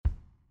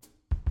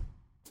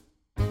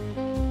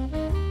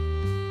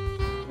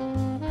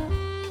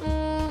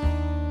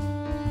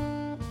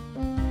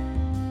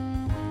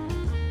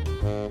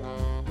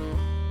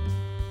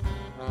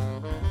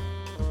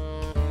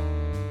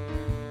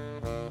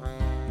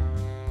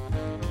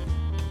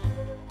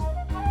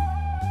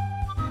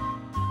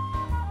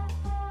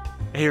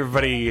Hey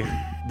everybody,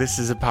 this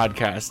is a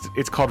podcast.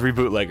 It's called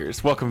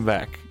Rebootleggers. Welcome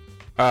back.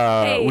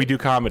 Hey. We do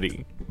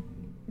comedy.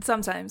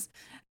 Sometimes.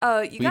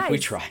 You We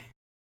guys, try.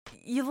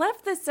 you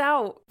left this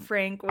out,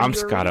 Frank, when I'm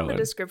you were Scott reading the Owen.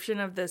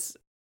 description of this.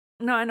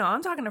 No, I know.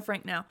 I'm talking to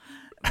Frank now.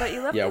 But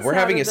you left Yeah, this we're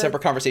out having of a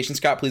separate conversation.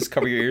 Scott, please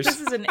cover your ears.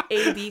 This is an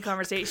A-B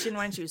conversation.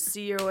 Why don't you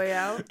see your way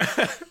out?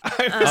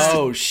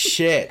 Oh,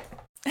 shit.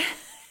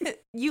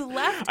 You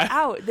left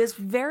out this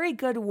very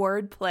good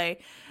wordplay.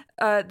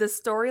 The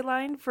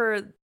storyline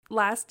for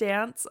Last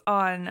Dance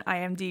on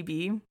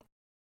IMDb.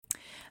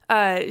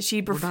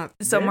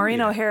 there Maureen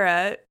yet.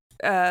 O'Hara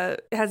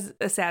has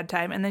a sad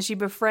time, and then she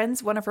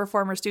befriends one of her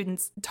former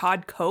students,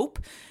 Todd Cope.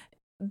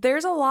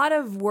 There's a lot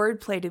of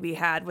wordplay to be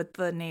had with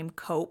the name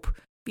Cope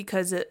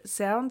because it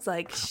sounds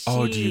like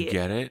Oh, do she you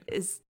get it?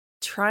 is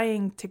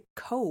trying to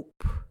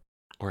cope.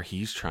 Or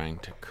he's trying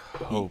to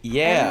cope.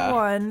 Yeah.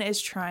 Everyone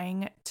is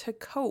trying to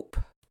cope.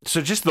 So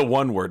just the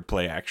one word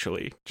play,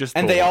 actually. Just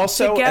And the they one.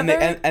 also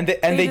Together,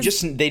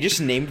 they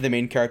just named the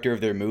main character of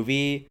their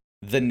movie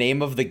the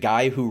name of the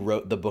guy who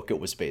wrote the book it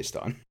was based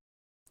on.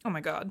 Oh my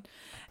god.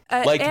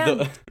 Like and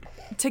the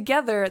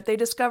together, they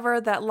discover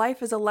that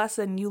life is a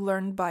lesson you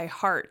learn by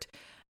heart.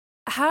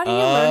 How do you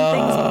learn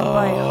things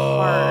by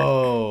heart?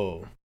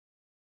 Oh.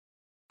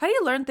 How do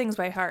you learn things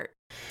by heart?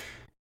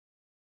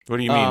 What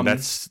do you mean?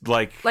 That's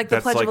like Like the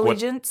that's Pledge like of what-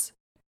 Allegiance?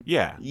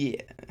 Yeah. Yeah.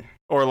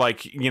 Or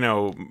like,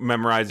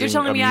 memorizing You're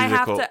telling a me I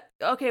musical. have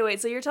to... Okay, wait.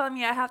 So you're telling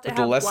me I have to Like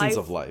have the lessons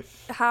of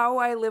life. how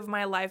I live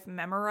my life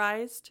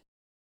memorized?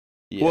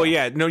 Yeah. Well,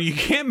 yeah, no, you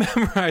can't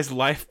memorize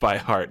life by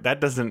heart. That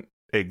doesn't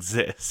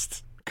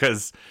exist.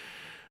 Because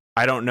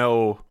I don't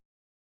know.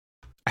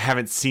 I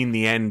haven't seen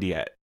the end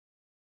yet.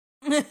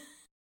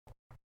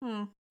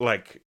 Hmm.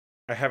 Like,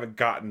 I haven't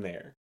gotten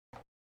there.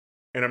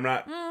 And I'm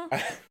not.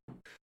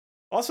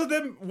 Also,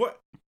 then, what?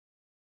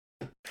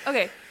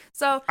 Okay,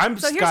 so I'm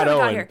here's Scott how we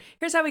got Owen. here.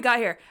 Here's how we got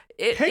here.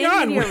 Hang in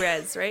on. media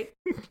res, right?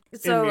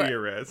 So In media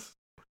res.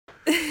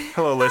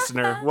 Hello,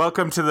 listener.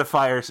 Welcome to the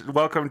fire.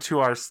 Welcome to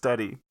our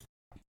study.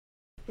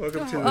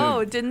 Welcome to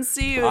oh, didn't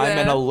see you I'm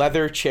there. in a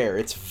leather chair.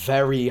 It's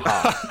very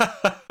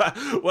hot.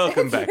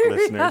 Welcome back,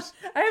 listeners.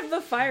 I have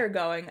the fire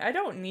going. I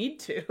don't need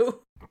to.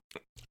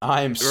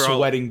 I'm We're all-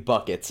 sweating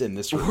buckets in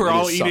this room. We're It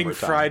all is eating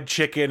summertime. fried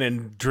chicken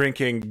and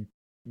drinking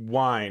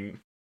wine.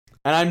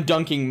 And I'm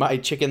dunking my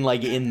chicken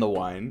leg in the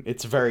wine.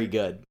 It's very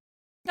good.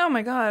 Oh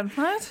my god,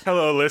 what?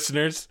 Hello,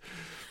 listeners.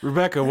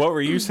 Rebecca, what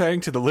were you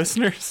saying to the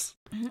listeners?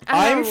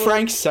 I'm Oh,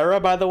 Frank Serra,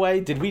 by the way.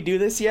 Did we do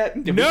this yet?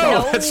 Did we No,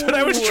 tell- that's what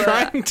I was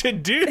trying to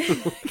do.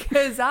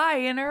 because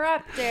I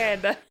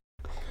interrupted.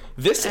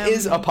 This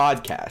is a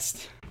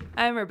podcast.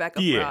 I'm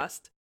Rebecca Yeah.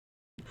 Frost.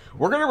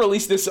 We're going to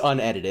release this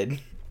unedited.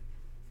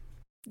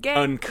 Gang,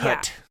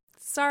 Uncut. yeah.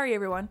 Sorry,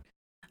 everyone.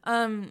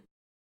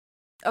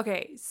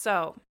 Okay,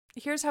 so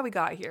here's how we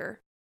got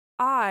here.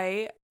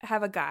 I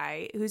have a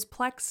guy whose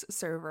Plex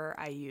server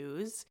I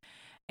use,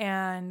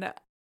 and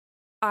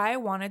I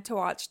wanted to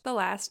watch The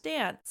Last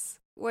Dance,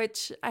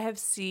 which I have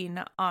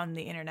seen on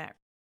the internet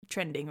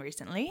trending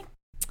recently.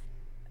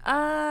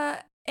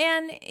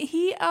 And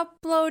he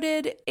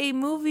uploaded a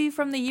movie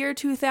from the year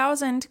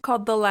 2000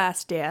 called The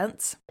Last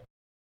Dance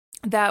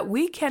that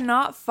we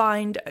cannot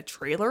find a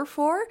trailer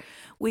for.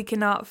 We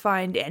cannot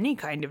find any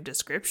kind of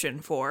description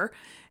for.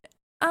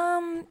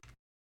 And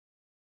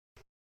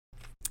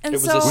It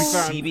was so a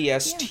found-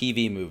 CBS yeah.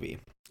 TV movie.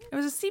 It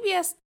was a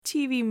CBS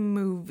TV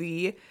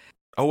movie.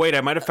 Oh, wait,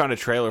 I might have found a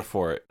trailer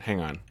for it. Hang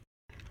on.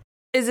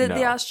 Is it No.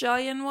 the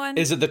Australian one?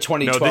 Is it the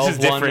 2012 No, this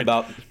is one different.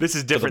 about... This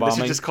is different. bombing?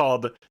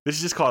 This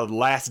is just called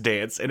Last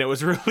Dance, and it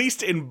was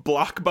released in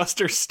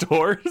Blockbuster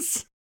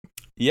stores.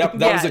 Yep,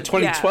 that was Yeah, a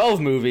 2012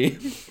 movie.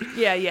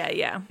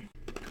 Yeah.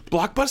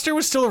 Blockbuster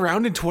was still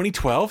around in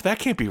 2012? That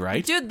can't be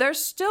right. Dude,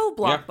 there's still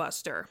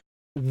Blockbuster.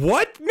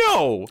 What?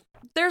 No.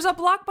 There's a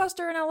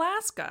Blockbuster in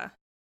Alaska.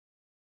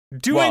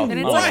 Doing Well, And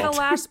it's what? like the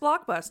last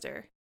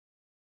Blockbuster.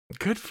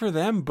 Good for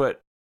them,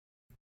 but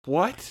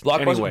what?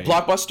 Blockbuster, Anyway.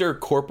 Blockbuster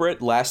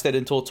corporate lasted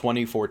until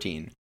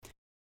 2014.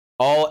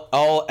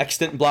 All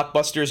extant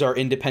Blockbusters are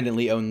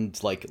independently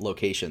owned like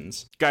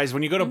locations. Guys,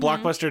 when you go to Mhm.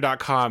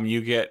 blockbuster.com,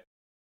 you get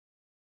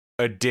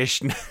a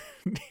Dish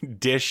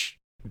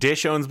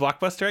Dish owns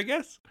Blockbuster, I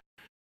guess.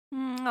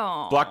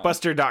 Oh.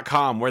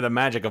 Blockbuster.com, where the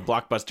magic of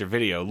Blockbuster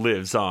Video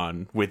lives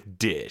on with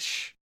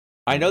Dish.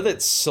 I know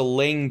that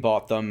Sling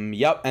bought them.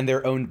 Yep, and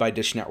they're owned by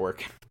Dish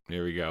Network.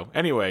 There we go.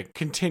 Anyway,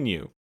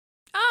 continue.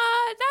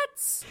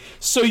 That's...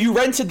 So you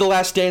rented The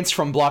Last Dance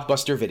from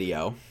Blockbuster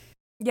Video.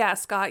 Yeah,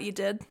 Scott, you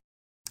did.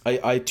 A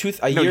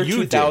No, year you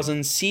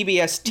 2000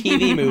 CBS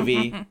TV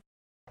movie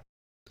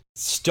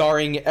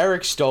starring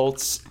Eric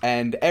Stoltz,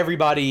 and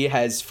everybody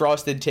has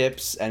frosted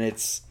tips, and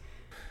it's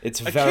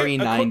very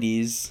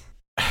 90s.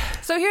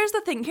 So here's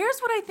the thing. Here's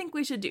what I think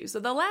we should do. So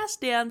The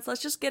Last Dance,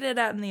 let's just get it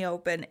out in the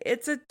open.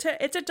 It's a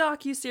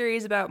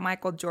docu-series about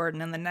Michael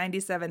Jordan and the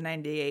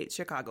 97-98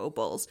 Chicago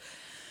Bulls.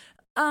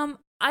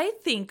 I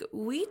think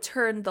we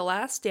turned The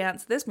Last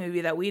Dance, this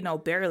movie that we know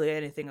barely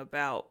anything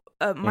about.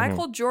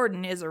 Michael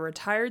Jordan is a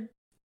retired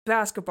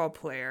basketball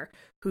player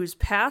whose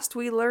past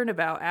we learn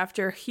about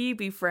after he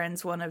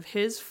befriends one of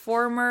his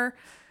former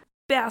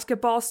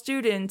basketball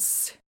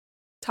students,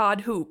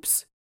 Todd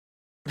Hoops.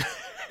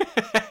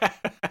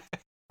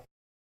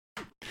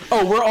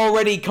 Oh, we're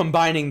already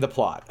combining the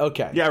plot.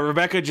 Okay. Yeah,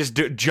 Rebecca just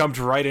jumped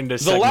right into The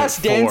segment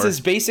Last Dance 4.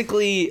 is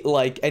basically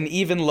like an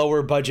even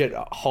lower budget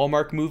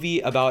Hallmark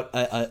movie about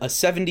a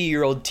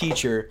 70-year-old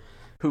teacher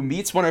who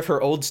meets one of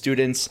her old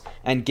students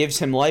and gives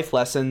him life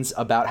lessons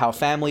about how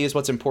family is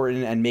what's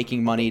important and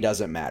making money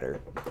doesn't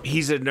matter.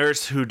 He's a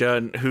nurse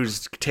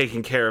who's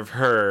taking care of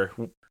her,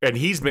 and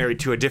he's married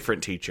to a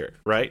different teacher,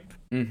 right?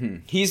 Mm-hmm.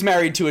 He's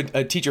married to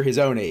a teacher his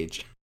own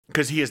age.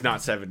 Because he is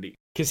not 70.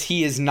 Because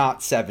he is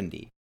not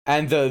 70.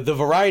 And the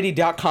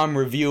Variety.com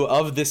review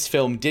of this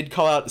film did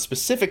call out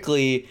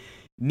specifically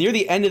near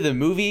the end of the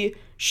movie,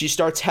 she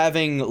starts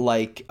having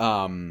like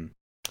kind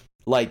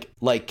of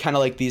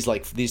like these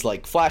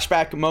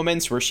flashback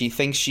moments where she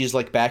thinks she's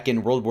like back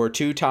in World War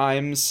II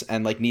times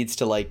and like needs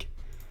to like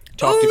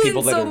talk to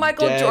people that are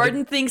Michael dead.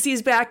 Jordan thinks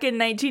he's back in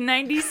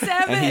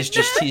 1997. And he's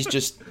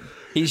just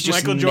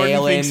Michael Jordan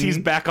nailing... thinks he's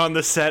back on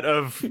the set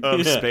of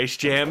Space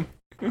Jam.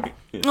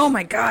 Oh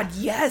my God,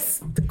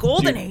 yes, the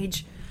golden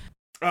age.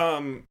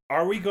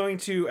 Are we going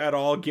to at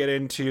all get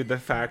into the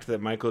fact that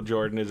Michael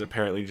Jordan is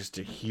apparently just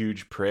a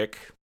huge prick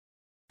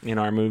in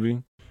our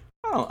movie?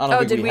 I don't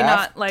think did we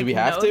not do we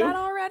have know to? that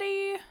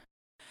already?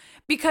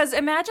 Because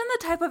imagine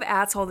the type of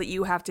asshole that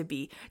you have to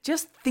be.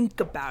 Just think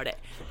about it.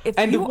 If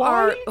And you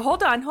why? are,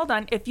 hold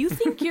on. If you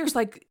think you're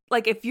like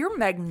if you're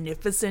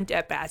magnificent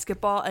at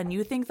basketball and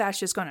you think that's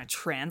just going to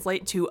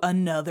translate to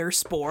another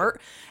sport,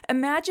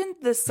 imagine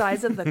the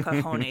size of the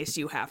cojones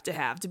you have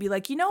to be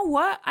like, you know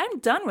what? I'm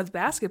done with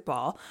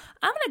basketball.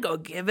 I'm gonna go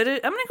give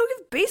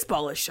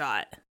baseball a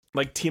shot.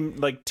 Like Tim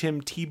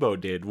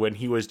Tebow did when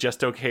he was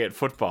just okay at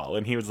football,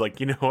 and he was like,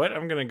 you know what?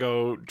 I'm gonna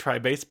go try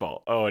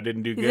baseball. Oh, I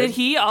didn't do good. Did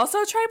he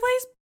also try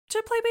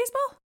to play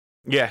baseball?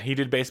 Yeah, he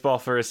did baseball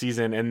for a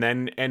season,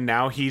 and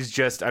now he's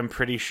just, I'm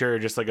pretty sure,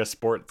 just like a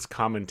sports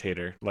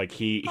commentator. Like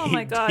Oh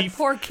my God,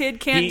 poor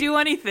kid can't do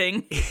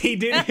anything. He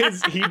did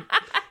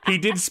he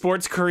did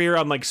sports career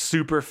on like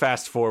super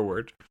fast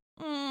forward.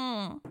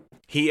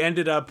 He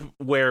ended up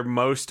where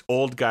most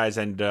old guys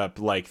end up,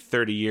 like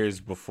 30 years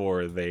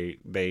before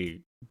they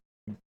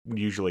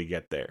usually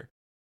get there.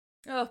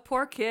 Oh,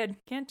 poor kid.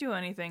 Can't do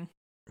anything.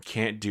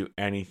 Can't do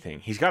anything.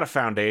 He's got a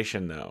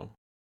foundation though.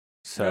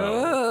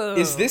 So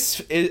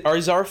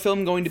is our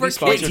film going to be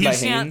sponsored by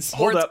Hanes?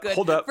 Hold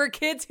up. For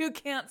kids who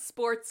can't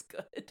sports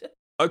good.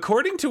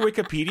 According to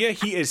Wikipedia,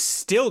 he is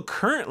still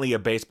currently a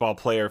baseball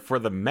player for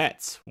the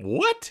Mets.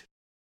 What?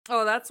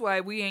 Oh, that's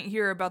why we ain't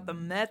hear about the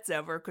Mets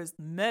ever, because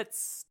the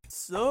Mets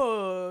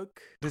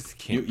suck. This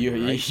can't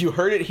You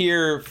heard it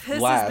here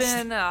last. This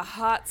has been a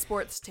hot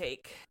sports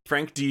take.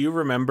 Frank, do you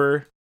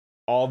remember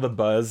all the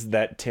buzz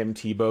that Tim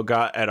Tebow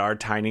got at our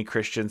tiny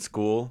Christian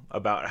school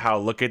about how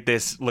look at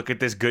this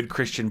good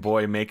Christian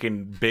boy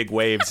making big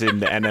waves in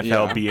the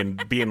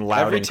NFL, being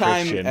loud and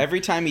Christian. Every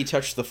time he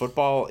touched the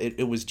football,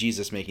 it was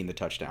Jesus making the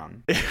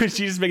touchdown. It was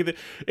Jesus making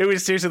it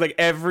was seriously like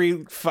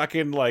every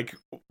fucking like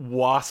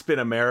wasp in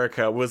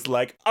America was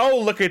like, oh,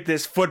 look at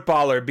this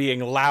footballer being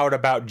loud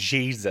about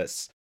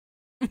Jesus.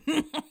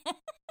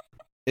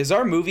 Is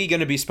our movie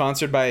going to be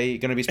sponsored by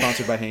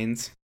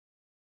Hanes?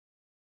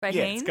 By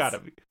Hanes? It's gotta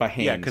be. By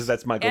Hanes. Yeah, because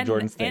that's Michael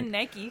Jordan's thing. And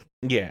Nike.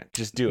 Yeah,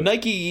 just do it.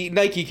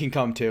 Nike can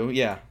come too,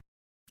 yeah.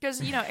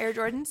 Because, Air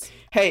Jordans.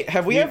 Hey,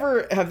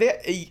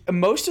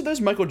 most of those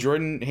Michael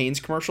Jordan Hanes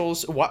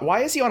commercials,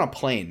 why is he on a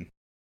plane?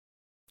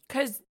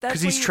 Because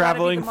he's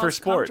traveling for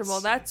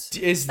sports. That's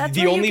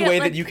the only way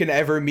that you can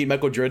ever meet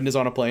Michael Jordan is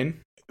on a plane?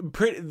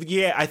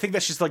 Yeah, I think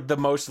that's just like the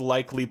most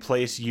likely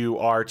place you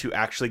are to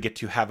actually get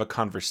to have a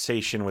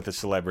conversation with a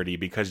celebrity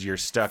because you're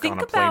stuck on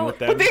a plane with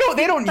them. But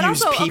they don't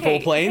use people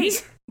planes.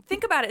 Hey,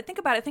 think about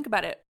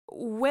it.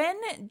 When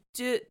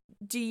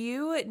do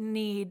you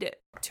need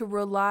to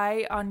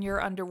rely on your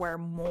underwear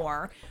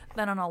more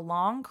than on a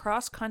long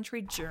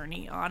cross-country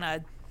journey on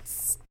a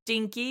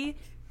stinky,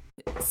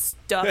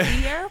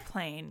 stuffy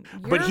airplane?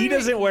 But he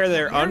doesn't wear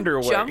their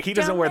underwear. He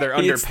doesn't wear their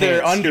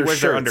underpants. He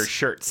wears their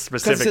undershirts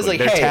specifically.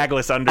 They're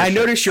tagless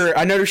undershirts.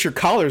 I notice your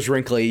collar's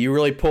wrinkly.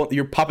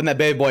 You're popping that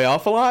baby boy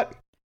off a lot.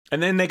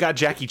 And then they got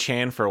Jackie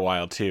Chan for a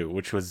while too,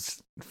 which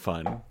was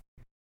fun.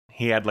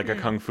 He had like a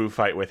kung fu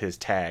fight with his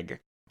tag,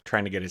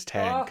 trying to get his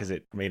tag because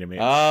it made him itch.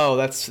 Oh,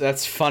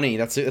 that's funny.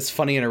 That's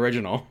funny and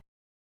original.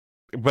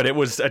 But it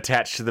was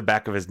attached to the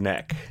back of his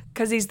neck.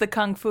 Because he's the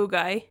kung fu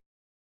guy.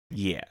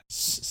 Yeah.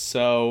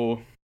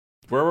 So,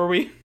 where were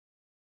we?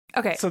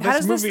 Okay. So how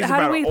do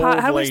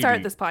we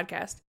start this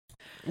podcast?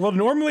 Well,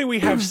 normally we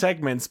have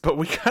segments, but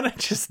we kind of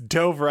just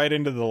dove right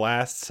into the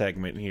last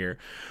segment here.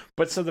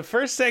 But so the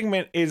first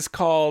segment is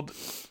called.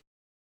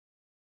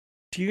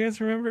 Do you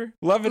guys remember?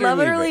 Love it or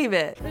leave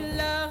it.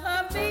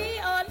 Love me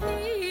or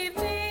leave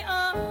me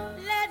or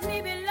let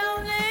me be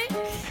lonely.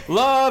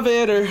 Love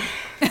it or.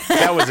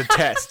 That was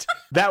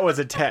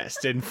a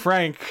test. And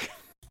Frank,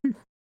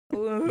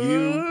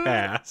 you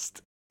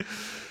passed.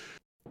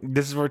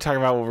 This is where we're talking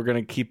about what we're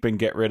going to keep and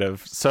get rid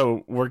of.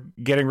 So we're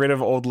getting rid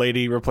of old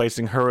lady,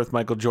 replacing her with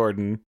Michael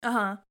Jordan.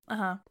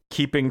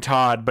 Keeping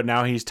Todd, but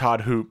now he's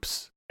Todd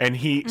Hoops. And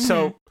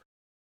so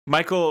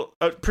Michael,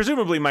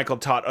 presumably Michael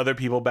taught other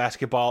people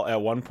basketball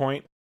at one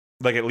point,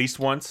 like at least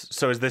once.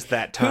 So is this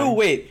that time? Who?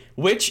 Wait,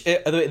 which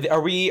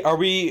are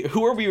we?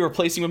 Who are we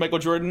replacing with Michael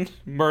Jordan?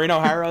 Maureen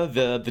O'Hara,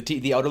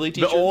 the elderly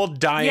teacher, the old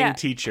dying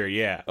teacher.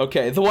 Yeah.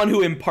 Okay, the one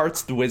who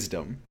imparts the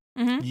wisdom.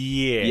 Mm-hmm.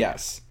 Yeah.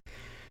 Yes.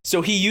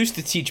 So he used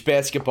to teach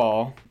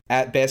basketball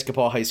at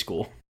Basketball High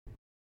School.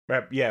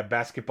 Yeah,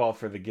 basketball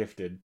for the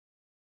gifted.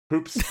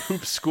 Hoops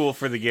school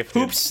for the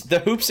gifted. The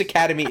Hoops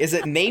Academy. Is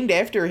it named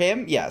after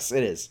him? Yes,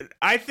 it is.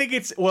 I think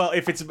it's, well,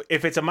 if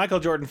it's a Michael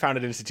Jordan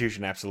founded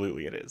institution,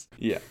 absolutely it is.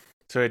 Yeah.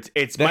 So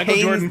it's Michael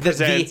Jordan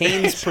presents. The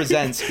Haynes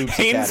presents Hoops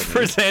Academy.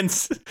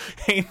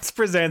 Haynes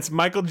presents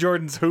Michael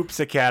Jordan's Hoops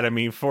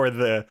Academy for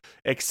the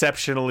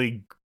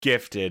exceptionally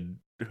gifted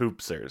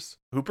hoopsters.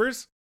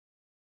 Hoopers?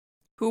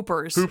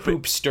 Hoopsters.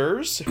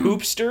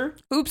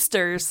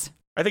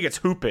 I think it's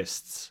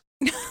hoopists.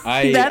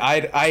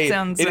 I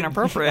sounds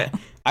inappropriate.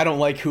 I don't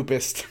like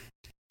hoopist.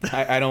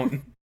 I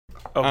don't.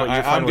 Oh,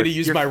 I'm going to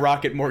use my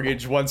Rocket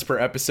Mortgage once per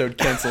episode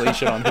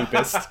cancellation on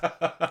hoopist.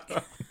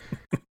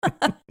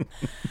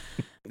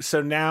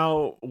 So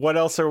now, what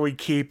else are we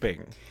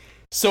keeping?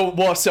 So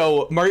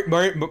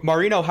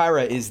Maureen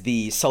O'Hara is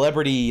the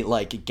celebrity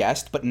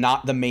guest, but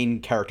not the main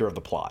character of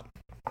the plot.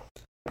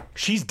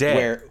 She's dead.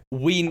 Where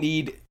we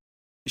need.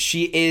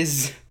 She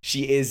is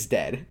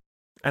dead.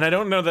 And I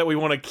don't know that we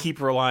want to keep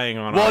relying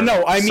on. Well,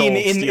 no, I mean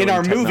in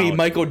our technology.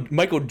 movie,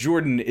 Michael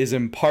Jordan is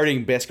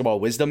imparting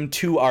basketball wisdom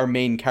to our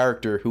main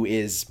character, who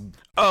is.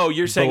 Oh,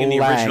 you're saying in the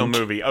original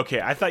blank. movie?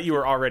 Okay, I thought you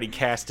were already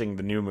casting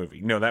the new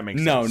movie. No, that makes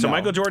No, sense. So no.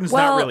 Michael Jordan's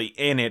not really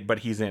in it, but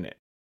he's in it.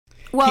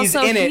 Well, He's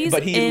in it,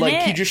 but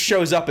he just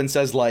shows up and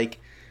says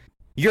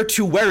 "You're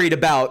too worried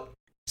about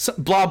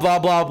blah blah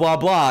blah blah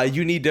blah.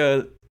 You need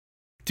to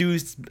do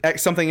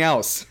something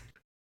else."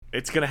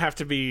 It's going to have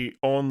to be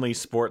only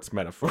sports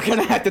metaphors. We're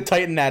gonna have to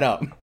tighten that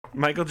up.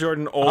 Michael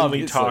Jordan only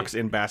Obviously. talks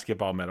in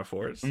basketball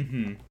metaphors.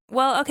 Mm-hmm.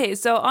 Well, okay,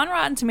 so on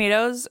Rotten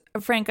Tomatoes,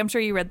 Frank, I'm sure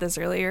you read this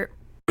earlier.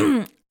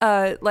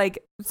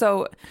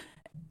 So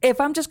if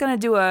I'm just going to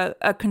do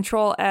a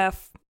Control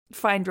F,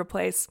 find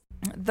replace,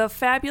 the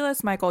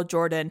fabulous Michael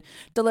Jordan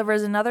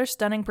delivers another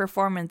stunning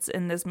performance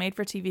in this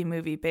made-for-TV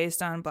movie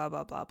based on blah,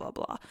 blah, blah, blah,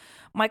 blah.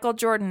 Michael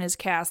Jordan is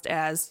cast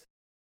as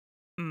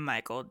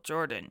Michael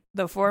Jordan,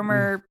 the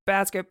former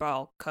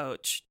basketball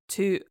coach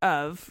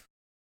of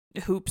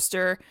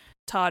hoopster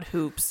Todd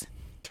Hoops.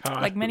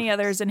 Like many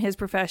others in his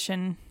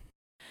profession,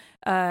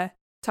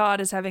 Todd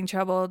is having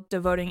trouble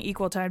devoting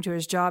equal time to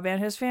his job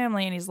and his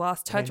family, and he's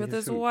lost touch with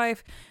his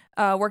wife.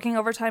 Working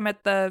overtime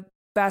at the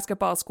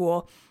basketball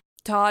school,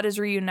 Todd is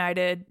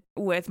reunited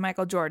with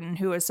Michael Jordan,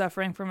 who is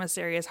suffering from a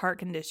serious heart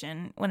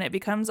condition. When it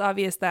becomes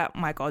obvious that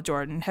Michael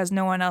Jordan has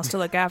no one else to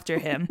look after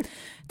him,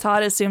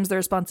 Todd assumes the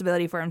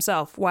responsibility for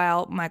himself,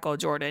 while Michael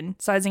Jordan,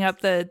 sizing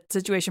up the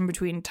situation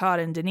between Todd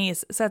and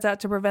Denise, sets out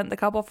to prevent the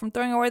couple from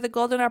throwing away the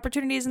golden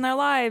opportunities in their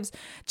lives,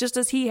 just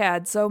as he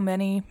had so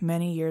many,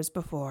 many years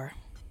before.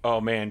 Oh,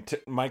 man.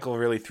 Michael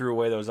really threw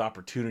away those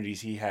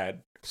opportunities he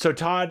had. So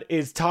Todd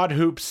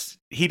Hoops.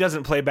 He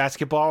doesn't play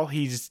basketball.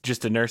 He's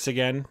just a nurse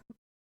again.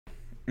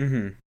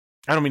 Mm-hmm.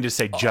 I don't mean to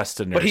say just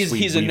a nurse. But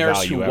he's a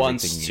nurse who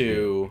wants everything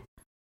to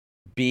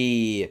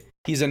be.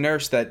 He's a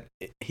nurse that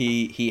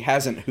he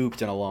hasn't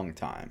hooped in a long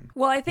time.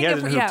 Well, I think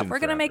if we're gonna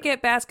forever. make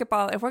it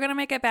basketball,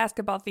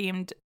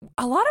 themed,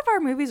 a lot of our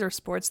movies are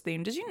sports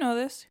themed. Did you know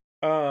this?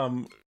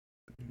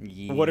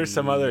 What are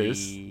some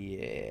others?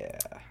 Yeah.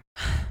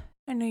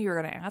 I knew you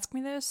were gonna ask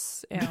me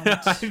this, and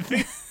I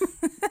think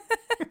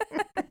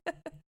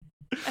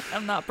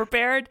I'm not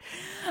prepared.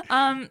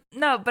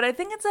 No, but I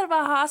think instead of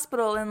a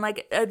hospital and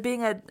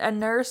being a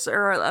nurse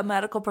or a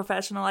medical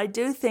professional, I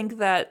do think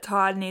that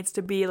Todd needs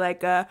to be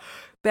like a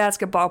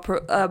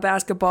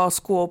basketball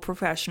school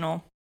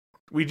professional.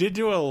 we did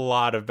do a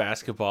lot of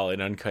basketball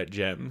in Uncut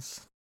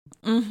Gems.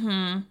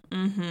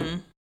 Mm-hmm.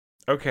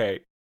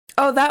 Okay.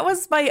 Oh, that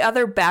was my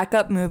other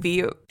backup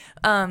movie.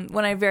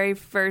 When I very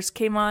first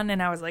came on,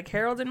 and I was like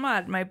Harold and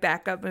Maude. My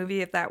backup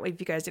movie, if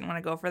you guys didn't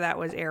want to go for that,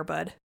 was Air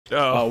Bud.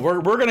 Oh,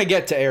 we're gonna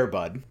get to Air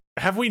Bud.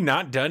 have we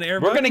not done Air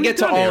Bud? We're gonna We've get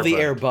to done all Air the Bud.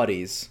 Air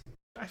Buddies.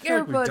 I feel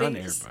like we've done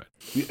Air Buddies.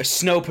 Bud.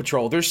 Snow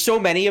Patrol. There's so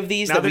many of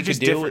these Now that they're we could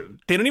just do.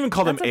 different. They don't even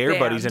call them That's a Air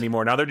Buddies band.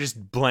 anymore. Now they're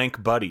just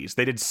blank buddies.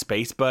 They did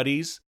Space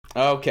Buddies.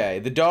 Okay,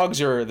 the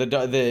dogs are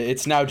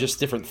it's now just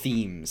different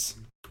themes.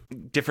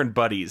 Different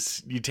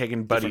buddies. You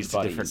taking buddies to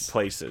different buddies.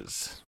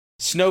 places.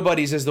 Snow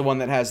Buddies is the one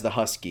that has the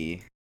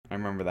husky. I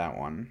remember that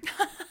one.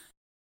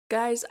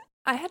 Guys,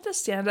 I had to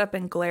stand up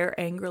and glare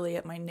angrily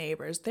at my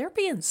neighbors. They're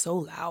being so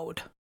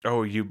loud.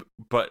 Oh,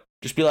 but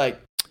Just be like,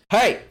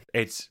 hey!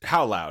 it's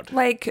how loud?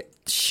 Like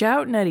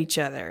shouting at each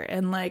other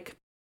and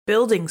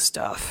building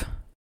stuff.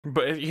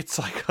 But it's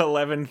like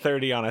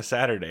 11:30 on a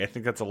Saturday. I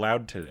think that's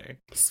allowed today.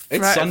 It's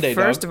Sunday,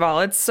 First dog. of all,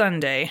 it's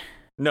Sunday.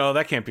 No,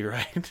 that can't be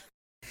right.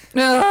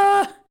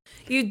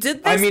 You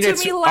did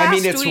this to me last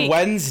week. It's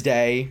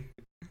Wednesday,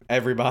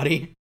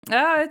 everybody.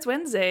 Oh, it's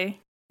Wednesday.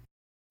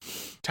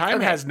 Time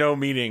Okay. has no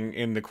meaning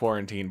in the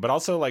quarantine, but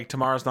also like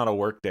tomorrow's not a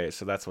work day,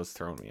 so that's what's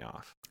throwing me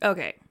off.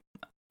 Okay.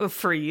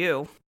 For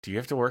you. Do you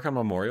have to work on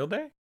Memorial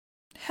Day?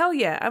 Hell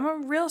yeah. I'm a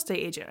real estate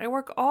agent. I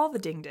work all the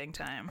ding dang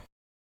time.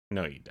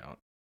 No, you don't.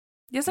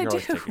 Yes, I do.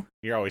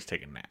 You're always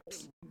taking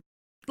naps.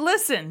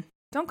 Listen,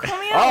 don't call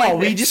me out. Oh, like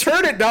we this. just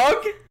heard it,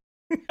 dog.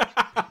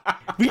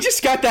 We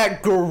just got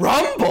that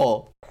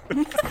grumble.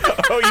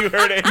 Oh, you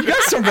heard it. You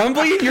got some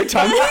rumbling in your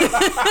tummy?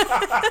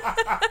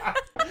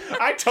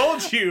 I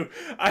told you.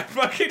 I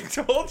fucking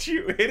told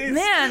you. It is.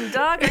 Man,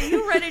 dog, are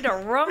you ready to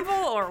rumble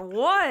or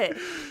what?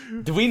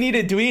 Do we need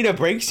a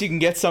break so you can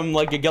get some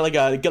get like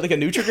a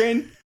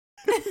Nutrigrain?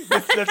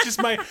 That's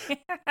just my.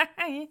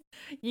 You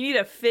need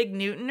a Fig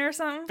Newton or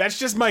something? That's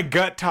just my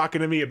gut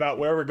talking to me about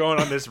where we're going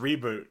on this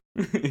reboot.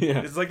 Yeah.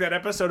 It's like that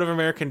episode of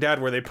American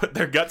Dad where they put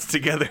their guts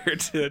together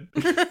to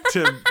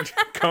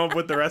come up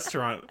with the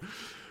restaurant.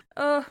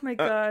 Oh my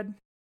god.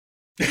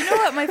 You know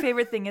what my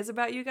favorite thing is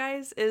about you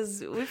guys?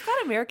 Is we've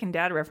got American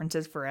Dad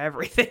references for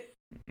everything.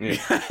 Yeah.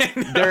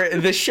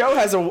 The show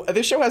has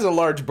a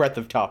large breadth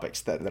of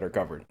topics that are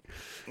covered.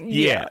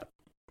 Yeah.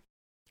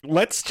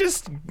 Let's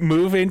just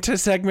move into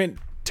segment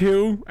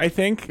 2, I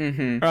think.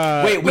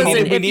 Mm-hmm. Wait,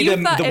 Listen, we need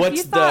if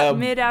you thought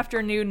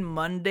mid-afternoon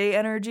Monday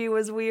energy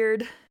was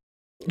weird,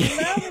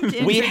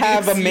 we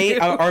have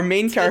our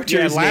main character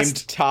is last-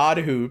 named Todd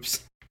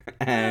Hoops,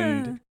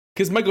 and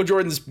because Michael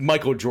Jordan's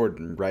Michael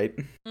Jordan, right?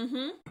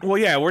 Well,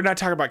 yeah, we're not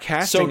talking about So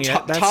casting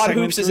yet. That's Todd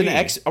segment Hoops is an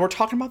 3. We're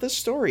talking about this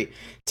story.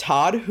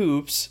 Todd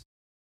Hoops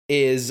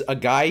is a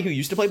guy who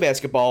used to play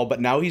basketball, but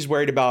now he's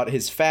worried about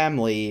his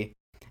family,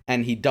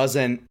 and he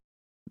doesn't.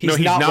 He's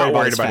not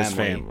worried about his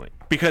family. family.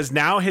 Because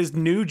now his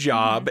new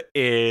job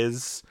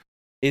is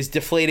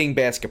deflating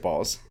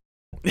basketballs.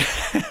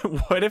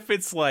 what if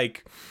it's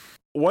like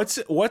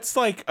what's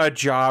like a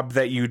job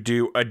that you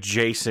do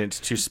adjacent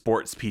to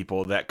sports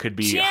people that could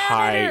be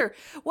janitor.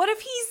 high? What if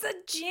he's a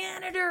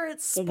janitor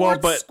at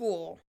sports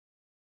school?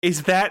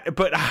 Is that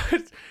but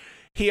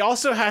he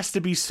also has to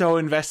be so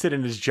invested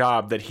in his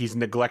job that he's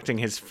neglecting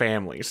his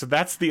family. So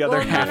that's the other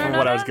half of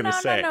what I was going to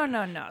say.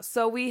 No.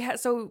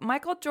 So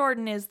Michael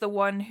Jordan is the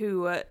one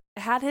who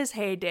had his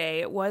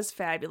heyday, was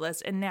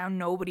fabulous, and now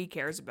nobody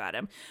cares about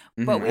him.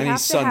 But we And have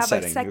he's to have a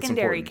sunsetting. It's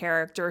secondary important.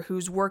 character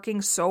who's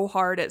working so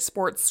hard at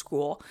sports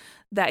school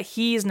that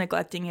he's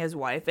neglecting his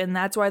wife, and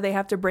that's why they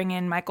have to bring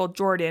in Michael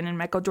Jordan, and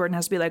Michael Jordan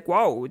has to be like,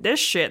 "Whoa, this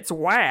shit's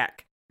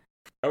whack."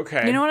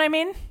 Okay. You know what I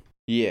mean?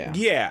 Yeah.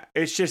 Yeah,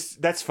 it's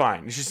just that's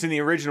fine. It's just in the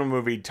original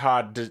movie,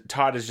 Todd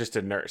is just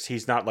a nurse.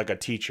 He's not like a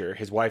teacher.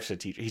 His wife's a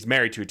teacher. He's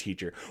married to a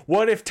teacher.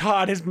 What if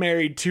Todd is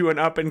married to an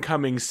up and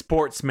coming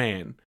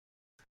sportsman?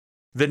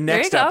 The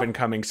next up and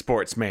coming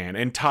sportsman,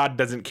 and Todd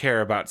doesn't care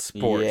about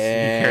sports.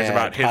 Yeah, he cares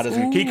about Todd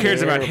doesn't his care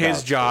his about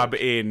job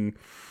sports. in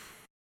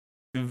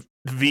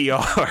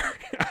VR.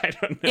 I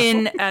don't know.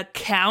 In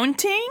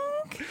accounting?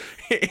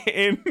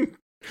 in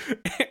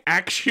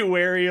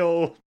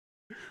actuarial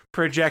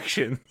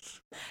projections.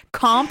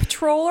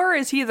 Comptroller?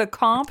 Is he the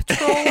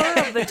comptroller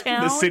of the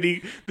town?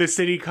 the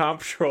city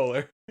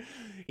comptroller.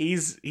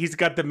 He's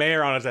got the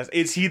mayor on his ass.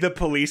 Is he the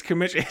police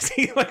commissioner? Is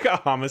he like a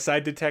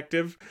homicide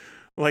detective?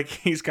 Like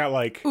he's got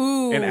like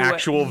an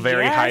actual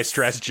very high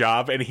stress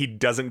job, and he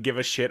doesn't give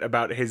a shit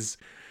about his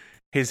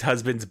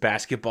husband's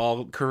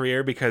basketball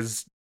career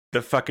because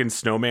the fucking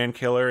snowman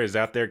killer is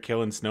out there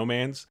killing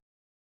snowmans.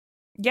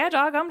 Yeah,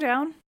 dog, I'm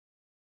down.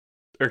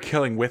 Or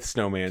killing with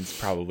snowmans,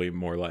 probably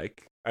more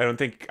like. I don't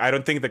think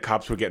the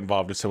cops would get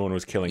involved if someone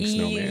was killing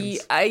snowmans.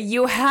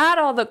 You had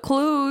all the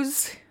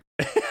clues.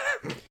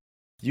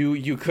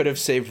 You could have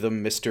saved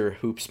them, Mr.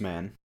 Hoops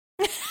Man.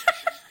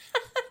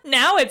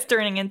 Now it's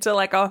turning into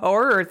like a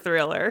horror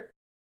thriller.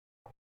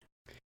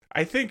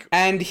 I think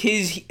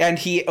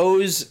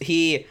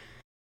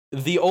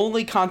the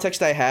only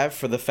context I have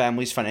for the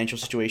family's financial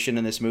situation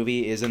in this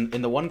movie is in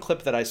the one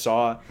clip that I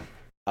saw.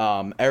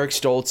 Eric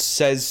Stoltz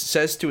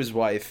says to his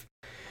wife,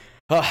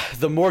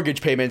 "The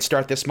mortgage payments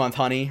start this month,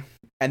 honey,"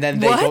 and then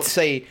they don't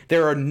say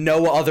there are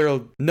no other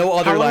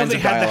lines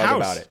of dialogue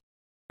about it.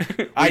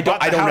 I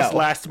don't know.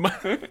 Last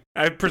month,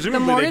 I The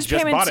presumably they mortgage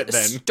just payments bought it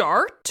then.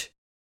 start?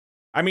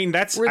 I mean,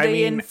 Were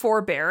they in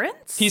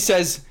forbearance? He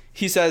says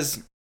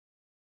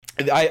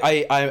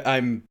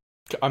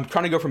I'm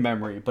trying to go from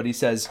memory, but he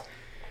says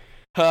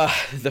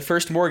the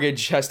first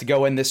mortgage has to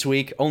go in this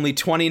week. Only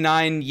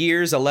 29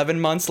 years, 11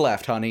 months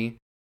left, honey.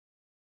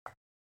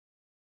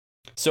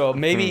 So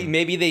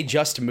maybe they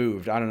just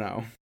moved. I don't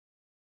know.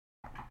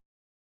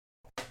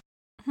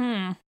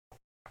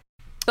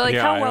 But like,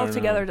 Yeah, how I well don't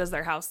together know. does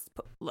their house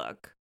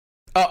look?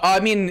 I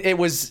mean, it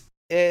was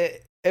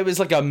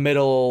like a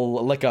middle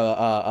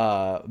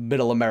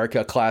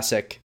America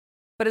classic.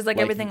 But is like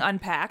Like- everything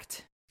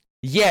unpacked?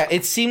 Yeah,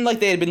 it seemed like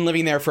they had been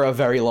living there for a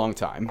very long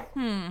time.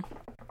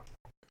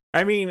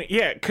 I mean,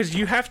 yeah, because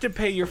you have to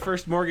pay your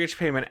first mortgage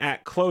payment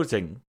at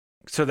closing,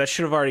 so that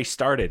should have already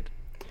started.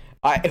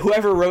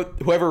 Whoever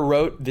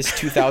wrote this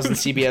 2000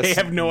 CBS They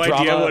have no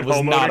drama idea what was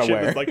home not ownership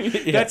aware. is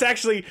like. Yeah. That's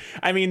actually,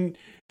 I mean,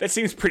 That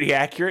seems pretty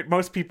accurate.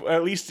 Most people,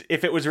 at least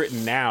if it was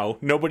written now,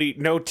 no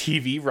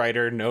TV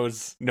writer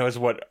knows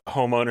what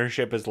home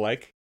ownership is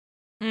like.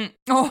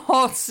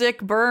 Oh,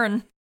 sick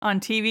burn on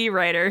TV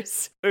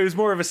writers. It was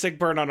more of a sick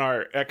burn on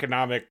our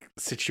economic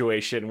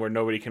situation where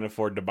nobody can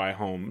afford to buy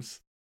homes.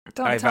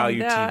 I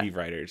value TV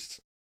writers.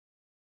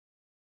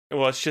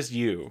 Well, it's just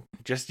you.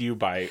 Just you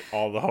buy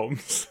all the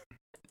homes.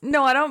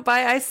 No, I don't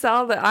buy. I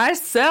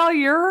sell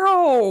your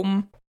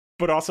home.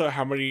 But also,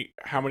 how many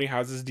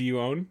houses do you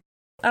own?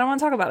 I don't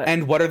want to talk about it.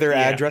 And what are their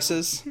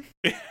addresses?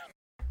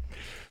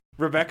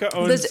 Rebecca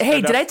owns.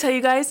 Hey, did I tell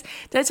you guys?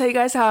 Did I tell you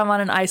guys how I'm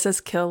on an ISIS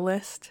kill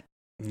list?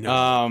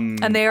 No.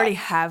 And they already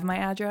have my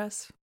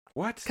address.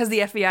 What? Because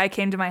the FBI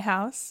came to my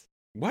house.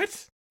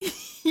 What?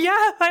 Yeah,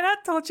 I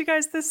not told you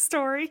guys this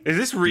story. Is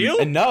this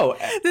real? No.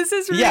 This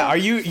is real. Yeah, are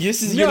you?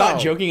 You're not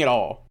joking at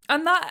all.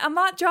 I'm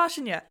not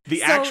joshing you.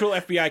 The actual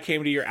FBI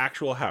came to your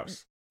actual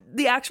house.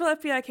 The actual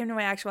FBI came to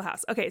my actual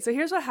house. Okay, so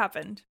here's what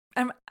happened.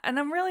 I'm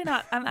really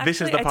not. I'm actually.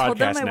 This is the I told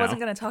them podcast I now. wasn't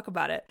going to talk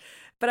about it,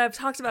 but I've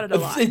talked about it a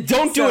lot.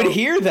 Don't do it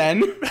here, then.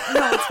 No,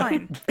 it's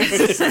fine.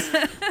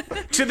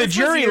 To the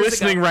jury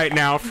listening right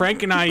now,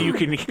 Frank and I, you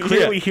can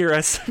clearly hear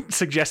us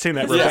suggesting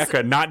that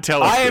Rebecca not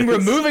tell us. I am this.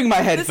 removing my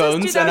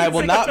headphones, and I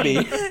will not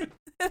be.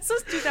 This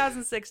was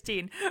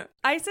 2016.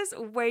 ISIS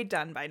way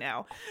done by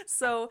now.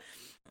 So,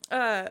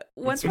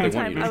 once upon a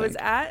time, I was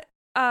at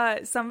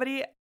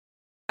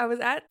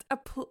a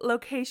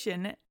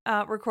location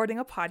recording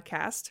a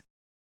podcast,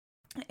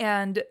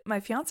 and my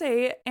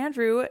fiance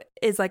Andrew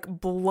is like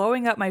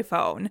blowing up my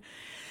phone,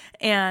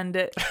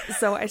 and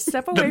so I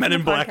step away. The Men from in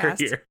the Black are podcast.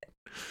 here.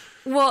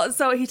 Well,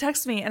 so he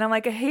texts me, and I'm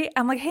like, hey,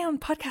 I'm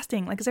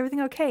podcasting. Like, is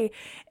everything okay?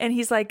 And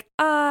he's like,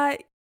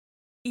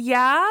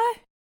 yeah.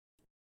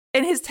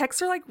 And his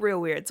texts are like real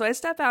weird. So I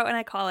step out and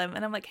I call him,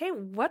 and I'm like, hey,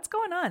 what's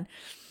going on?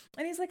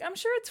 And he's like, I'm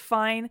sure it's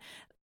fine.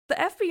 The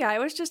FBI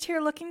was just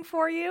here looking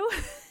for you.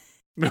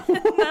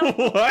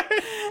 What?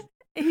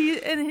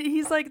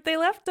 He's like,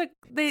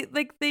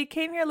 they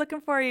came here looking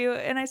for you,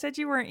 and I said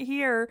you weren't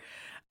here.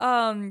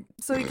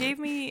 So he gave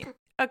me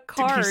a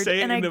card. Did he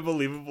say it in a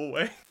believable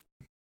way?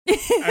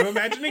 I'm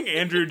imagining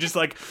Andrew just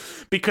like,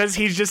 because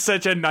he's just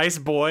such a nice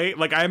boy,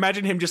 like I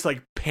imagine him just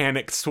like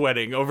panic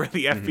sweating over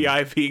the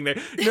FBI being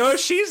there. No,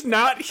 she's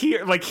not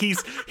here. Like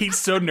he's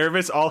so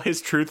nervous all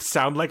his truths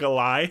sound like a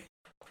lie.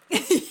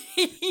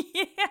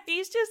 Yeah,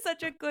 he's just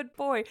such a good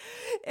boy.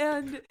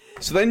 And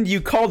so then you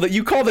call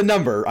the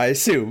number, I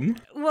assume.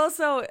 Well,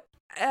 so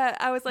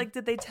I was like,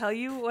 did they tell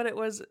you what it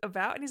was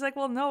about? And he's like,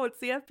 well, no, it's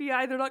the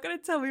FBI. They're not going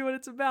to tell me what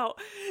it's about.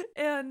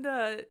 And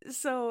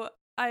so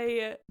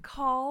I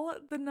call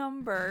the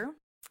number,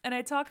 and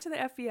I talk to the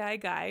FBI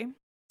guy.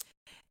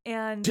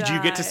 And did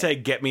you get to say,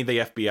 get me the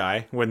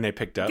FBI when they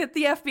picked up? Get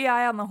the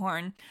FBI on the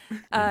horn.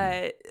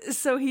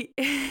 So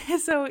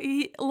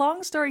he,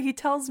 long story, he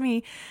tells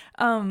me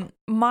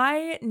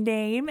my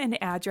name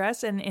and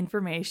address and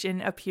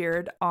information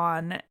appeared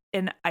on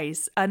an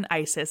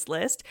ISIS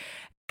list.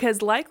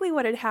 Because likely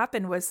what had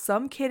happened was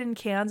some kid in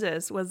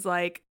Kansas was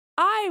like,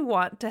 I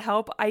want to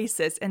help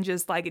ISIS, and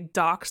just like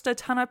doxed a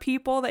ton of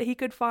people that he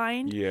could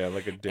find. Yeah,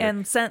 like a dick.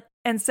 And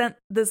sent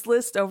this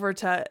list over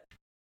to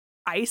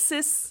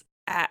ISIS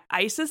at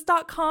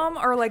isis.com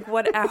or like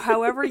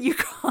however you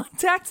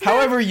contact them.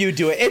 However you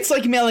do it. It's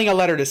like mailing a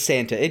letter to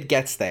Santa. It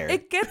gets there.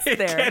 It gets there.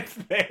 It gets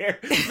there.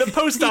 The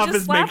post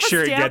office makes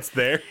sure it gets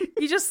there.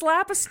 You just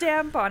slap a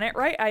stamp on it,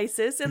 right,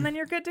 ISIS, and then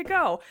you're good to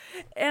go.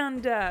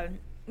 And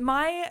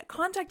my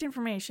contact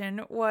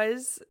information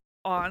was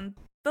on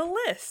the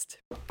list.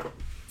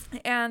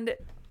 And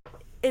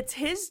it's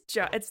his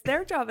job, it's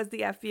their job as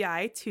the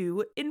FBI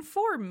to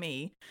inform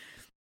me.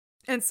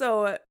 And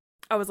so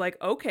I was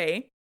like,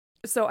 okay.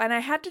 So, and I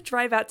had to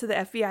drive out to the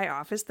FBI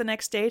office the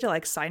next day to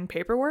like sign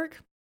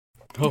paperwork.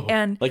 Oh,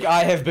 and like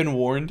I have been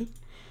warned.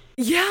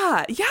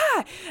 Yeah.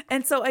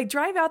 And so I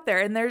drive out there,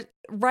 and there's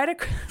right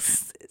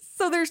across.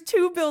 So there's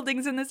two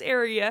buildings in this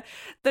area: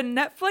 the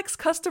Netflix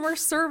customer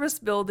service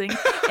building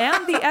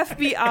and the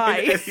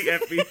FBI. The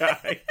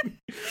FBI.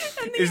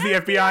 Is the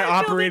FBI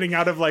operating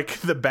out of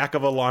like the back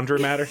of a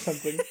laundromat or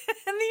something? And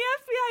the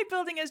FBI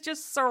building is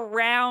just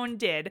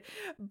surrounded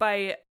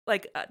by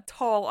like a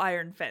tall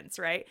iron fence,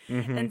 right?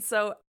 Mm-hmm. And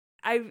so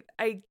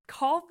I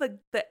called the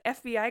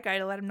FBI guy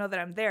to let him know that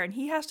I'm there, and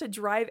he has to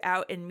drive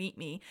out and meet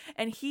me.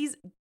 And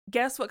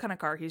guess what kind of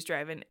car he's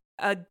driving?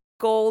 A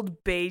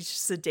gold beige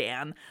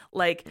sedan,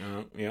 like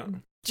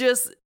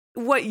just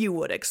what you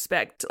would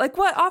expect, like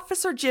what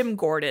Officer Jim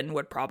Gordon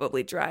would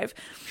probably drive.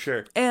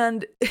 Sure.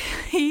 And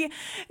he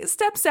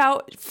steps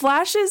out,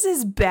 flashes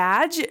his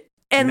badge,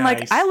 and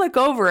nice. like I look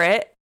over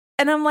it,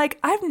 and I'm like,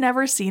 I've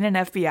never seen an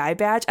FBI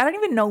badge. I don't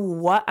even know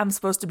what I'm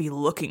supposed to be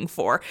looking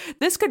for.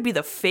 This could be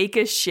the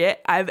fakest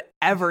shit I've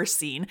ever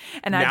seen.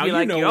 And I'd be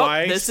like,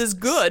 yo, this is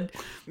good.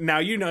 Now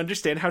you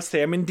understand how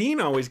Sam and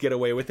Dean always get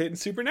away with it in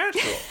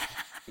Supernatural.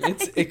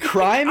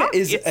 Crime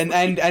is, and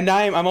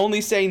I'm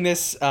only saying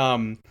this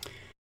from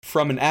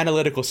an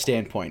analytical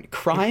standpoint.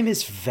 Crime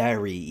is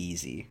very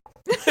easy.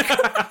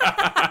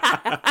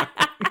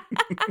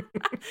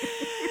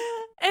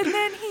 And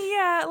then he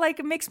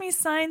like makes me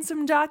sign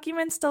some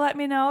documents to let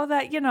me know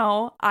that,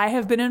 I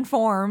have been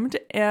informed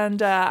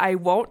and I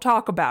won't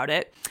talk about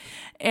it.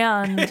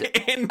 And,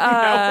 And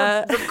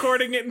now we're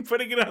recording it and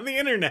putting it on the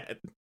internet.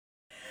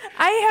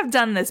 I have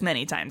done this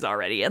many times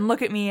already. And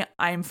look at me,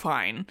 I'm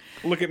fine.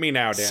 Look at me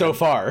now, Dan. So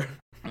far.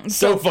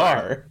 So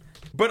far.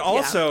 But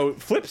also,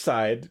 flip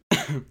side,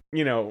 Frank,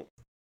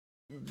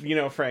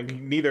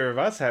 neither of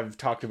us have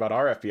talked about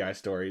our FBI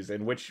stories,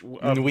 and which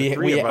of the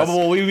three of us,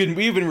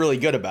 we've been really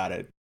good about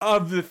it.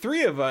 Of the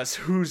three of us,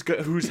 who's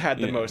had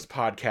the most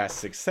podcast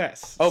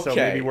success? Okay, so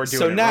maybe we're doing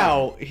so it now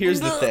wrong.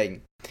 here's the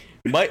thing: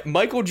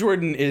 Michael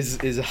Jordan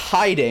is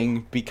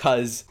hiding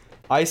because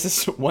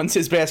ISIS wants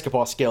his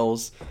basketball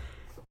skills.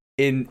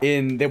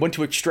 They want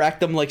to extract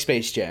them like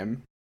Space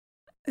Jam.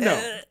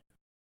 No.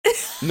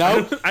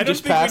 No, I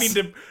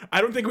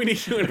don't think we need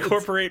to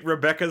incorporate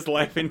Rebecca's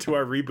life into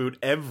our reboot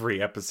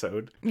every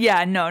episode.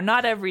 Yeah, no,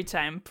 not every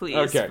time, please.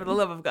 Okay. For the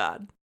love of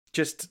God.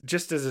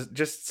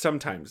 Just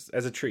sometimes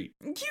as a treat.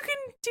 You can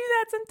do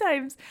that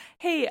sometimes.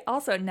 Hey,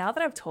 also, now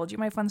that I've told you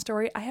my fun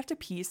story, I have to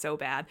pee so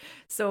bad.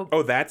 So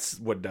Oh, that's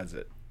what does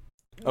it.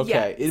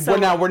 Okay, yeah, so,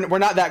 we're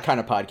not that kind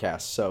of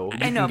podcast, so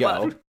I know,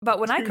 can go. but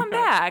when I come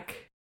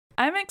back,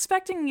 I'm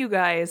expecting you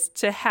guys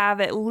to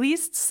have at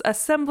least a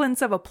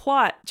semblance of a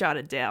plot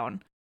jotted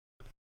down.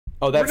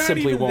 Oh, that We're not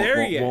simply even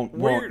there yet.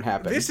 won't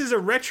happen. This is a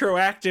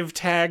retroactive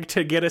tag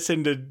to get us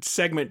into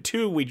segment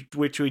 2,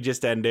 which we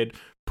just ended.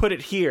 Put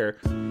it here.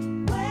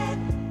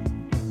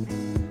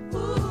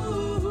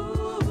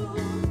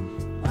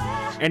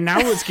 And now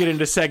let's get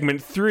into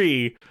segment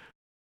 3,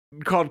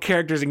 called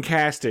Characters and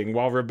Casting,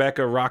 while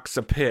Rebecca rocks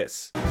a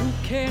piss.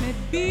 Can it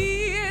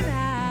be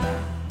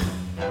now?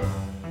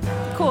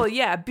 Cool,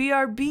 yeah,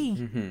 BRB.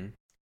 Mm-hmm.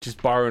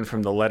 Just borrowing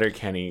from the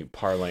Letterkenny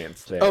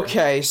parlance there.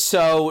 Okay,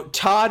 so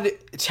Todd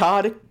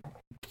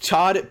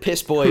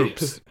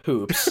Pissboy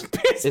Hoops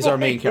is our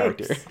main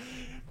character.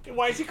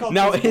 Why is he called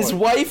Now, Pissboy? his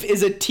wife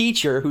is a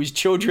teacher whose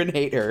children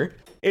hate her.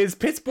 Is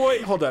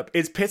Pissboy, hold up,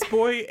 is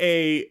Pissboy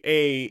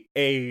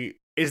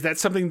is that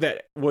something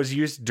that was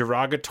used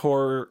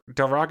derogatorily?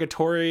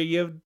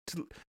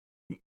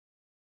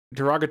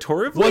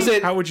 Was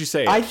it? How would you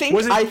say it? I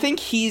think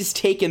he's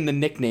taken the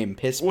nickname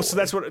Pissboy. Well, so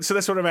that's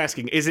what I'm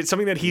asking. Is it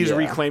something that he's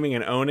reclaiming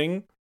and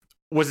owning?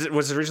 Was it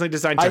originally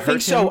designed to hurt him? I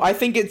think so. I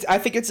think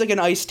it's like an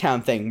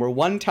Icetown thing where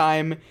one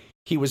time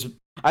he was.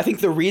 I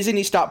think the reason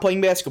he stopped playing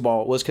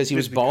basketball was because he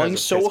was balling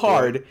so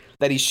hard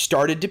that he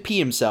started to pee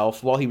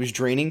himself while he was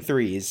draining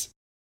threes.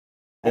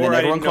 And then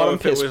everyone called him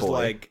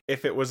Pissboy.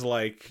 If it was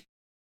like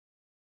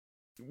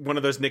one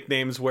of those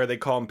nicknames where they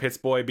call him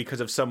Pissboy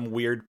because of some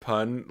weird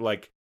pun,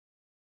 like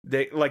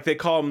they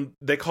call him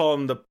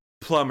the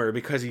plumber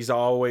because he's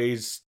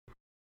always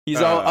they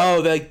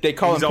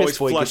call him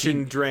Pissboy,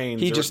 flushing drains.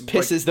 drains. He just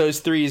pisses those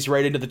threes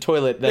right into the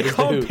toilet. They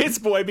call him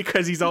Pissboy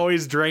because he's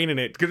always draining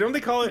it. Don't they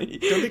call it?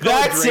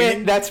 That's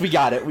it. We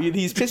got it.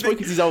 He's Pissboy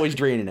because he's always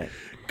draining it.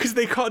 Because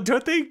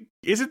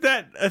isn't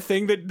that a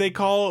thing that they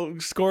call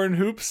scoring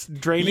hoops?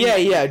 Draining?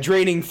 Yeah,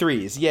 draining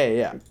threes.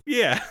 Yeah.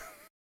 Yeah.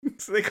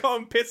 So they call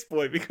him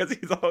Pissboy because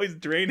he's always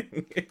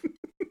draining it.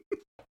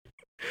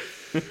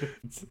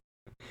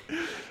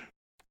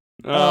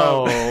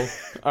 Oh,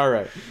 all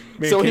right.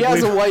 Man, so he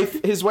has a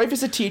wife. His wife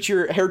is a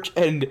teacher,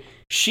 and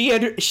she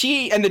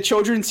and the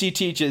children she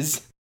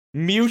teaches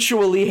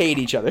mutually hate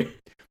each other.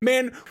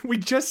 Man, we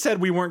just said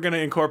we weren't going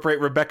to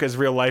incorporate Rebecca's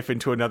real life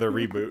into another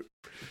reboot.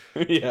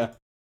 Yeah.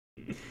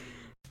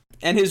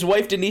 And his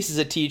wife Denise is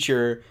a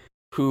teacher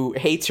who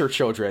hates her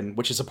children,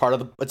 which is a plot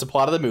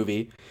of the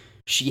movie.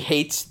 She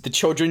hates the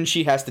children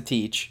she has to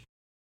teach.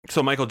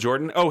 So Michael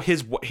Jordan. Oh,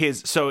 his.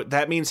 So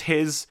that means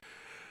his.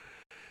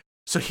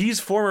 So he's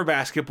former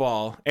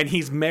basketball, and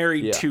he's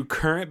married to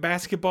current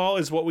basketball,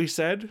 is what we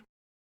said?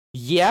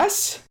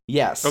 Yes.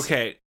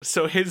 Okay,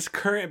 so his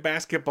current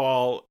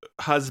basketball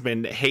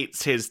husband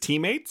hates his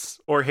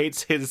teammates, or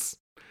hates his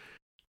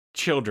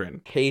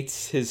children?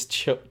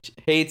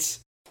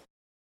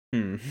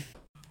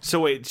 So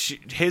wait,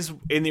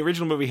 in the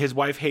original movie, his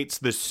wife hates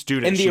the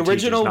students. In the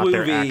original movie,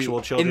 not their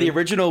actual children. In the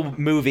original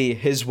movie,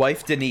 his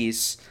wife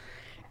Denise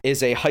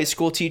is a high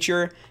school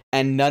teacher,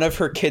 and none of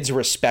her kids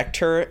respect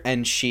her,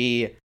 and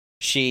she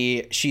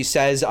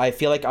says, "I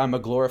feel like I'm a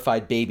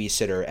glorified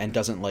babysitter," and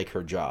doesn't like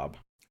her job.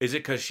 Is it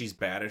because she's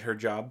bad at her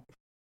job?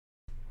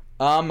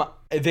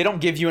 They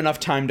don't give you enough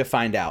time to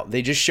find out.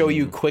 They just show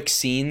you quick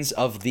scenes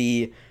of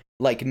the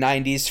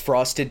 90s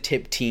frosted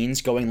tip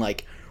teens going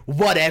like,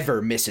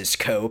 "Whatever, Mrs.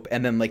 Cope,"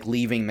 and then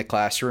leaving the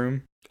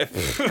classroom.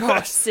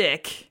 Oh,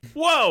 sick.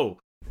 Whoa.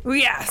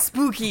 Yeah,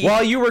 spooky.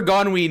 While you were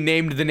gone, we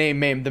named the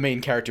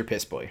main character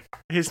Pissboy.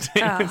 His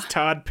name is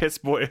Todd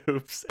Pissboy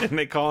Hoops, and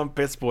they call him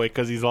Pissboy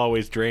because he's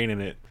always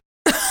draining it.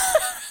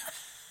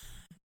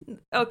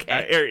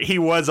 Okay. He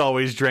was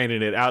always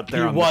draining it out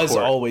there. He was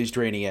always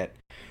draining it.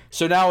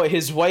 So now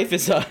his wife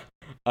is a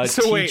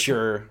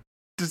teacher. Wait,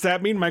 does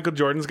that mean Michael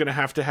Jordan's gonna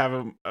have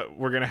to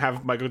we're gonna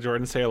have Michael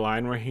Jordan say a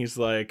line where he's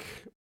like,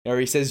 or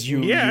he says,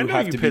 "You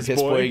have to be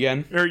Pissboy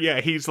again." Or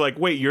he's like,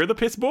 "Wait, you're the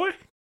Pissboy?"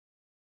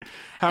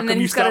 How And come then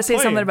you he's got to stopped say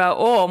something playing? about,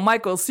 oh,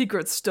 Michael's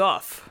secret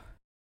stuff.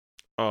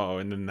 Oh,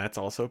 and then that's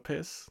also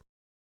piss.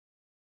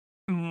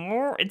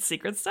 It's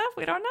secret stuff?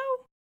 We don't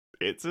know.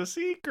 It's a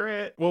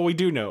secret. Well, we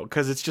do know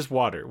because it's just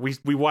water. We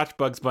watch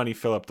Bugs Bunny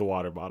fill up the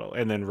water bottle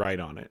and then write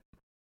on it.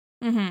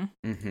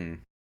 Mm-hmm.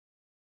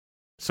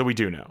 So we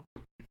do know.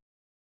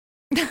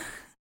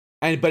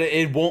 But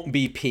it won't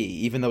be P,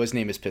 even though his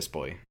name is Piss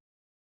Boy.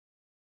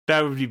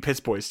 That would be Piss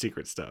Boy's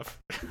secret stuff.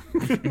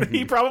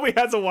 He probably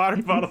has a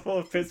water bottle full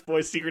of Piss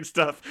Boy's secret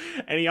stuff,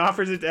 and he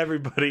offers it to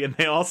everybody, and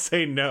they all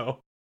say no.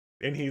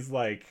 And he's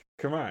like,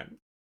 "Come on,"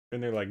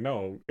 and they're like,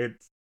 "No,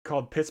 it's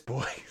called Piss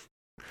Boy."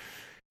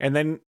 And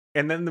then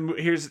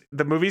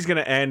the movie's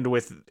gonna end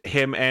with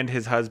him and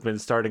his husband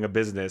starting a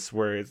business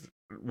where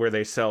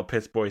they sell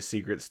Piss Boy's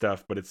secret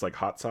stuff, but it's like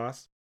hot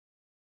sauce.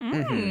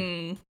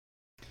 Mm.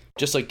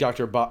 Just like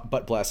Dr.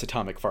 Butt Blast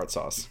Atomic Fart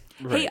Sauce.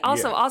 Hey,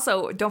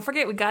 also, don't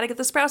forget, we got to get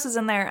the Sprouses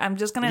in there. I'm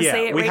just going to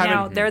say it we right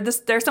now.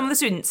 haven't- They're some of the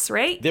students,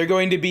 right? They're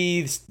going to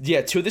be,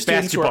 two of the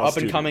students who are Basketball up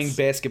and coming students.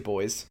 basket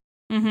boys.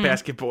 Mhm.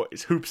 Basket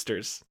boys,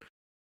 hoopsters.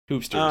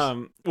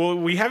 Hoopsters. Well,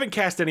 we haven't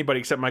cast anybody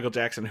except Michael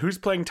Jackson. Who's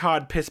playing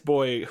Todd Piss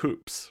Boy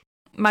Hoops?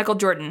 Michael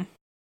Jordan.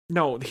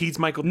 No, he's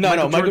Michael.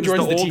 No, Michael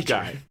Jordan's the old teacher.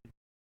 guy.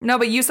 No,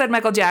 but you said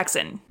Michael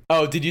Jackson.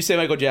 Oh, did you say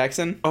Michael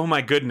Jackson? Oh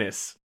my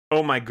goodness.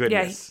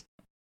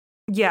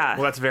 Yeah.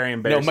 Well, that's very No,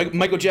 embarrassing.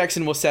 Michael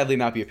Jackson will sadly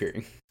not be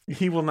appearing.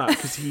 He will not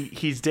because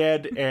he's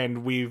dead,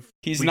 and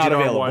He's we not did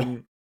our available.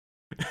 one-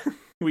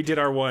 we did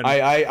our one.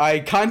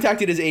 I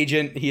contacted his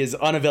agent. He is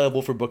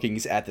unavailable for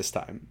bookings at this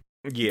time.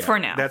 Yeah, For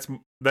now.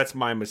 That's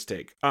my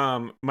mistake.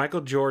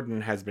 Michael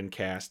Jordan has been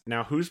cast.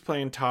 Now, who's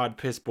playing Todd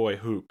Piss Boy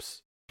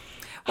Hoops?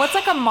 What's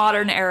like a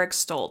modern Eric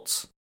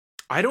Stoltz?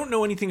 I don't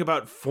know anything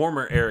about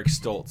former Eric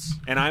Stoltz,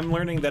 and I'm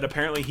learning that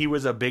apparently he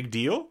was a big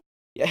deal.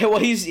 Yeah, well,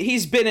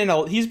 he's been in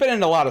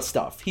a lot of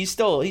stuff. He's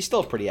still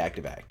a pretty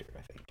active actor,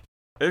 I think.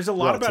 There's a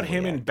lot about Relatively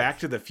him in active. Back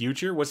to the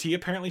Future. Was he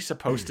apparently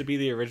supposed to be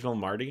the original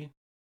Marty?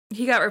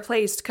 He got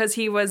replaced because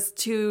he was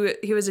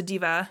a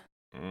diva.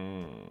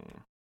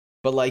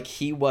 But like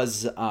he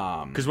was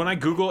Because when I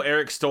Google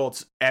Eric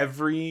Stoltz,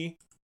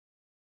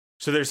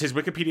 so there's his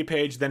Wikipedia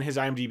page, then his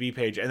IMDb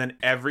page, and then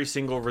every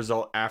single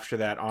result after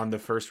that on the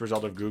first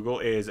result of Google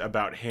is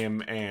about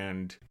him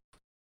and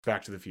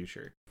Back to the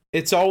Future.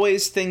 it's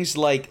always things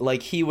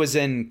like he was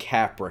in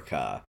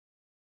Caprica.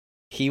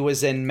 He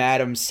was in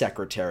Madam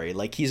Secretary.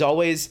 Like he's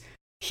always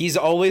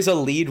a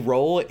lead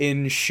role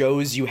in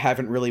shows you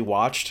haven't really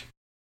watched.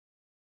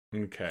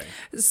 Okay.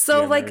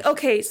 So Yeah,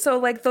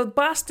 like the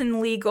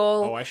Boston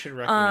Legal. Oh, I should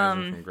recognize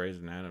him from Grey's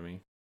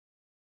Anatomy.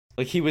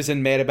 Like he was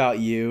in Mad About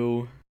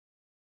You.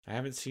 I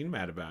haven't seen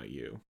Mad About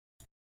You.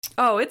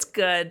 Oh, it's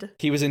good.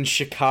 He was in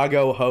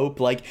Chicago Hope.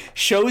 Like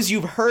shows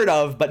you've heard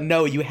of, but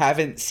no, you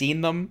haven't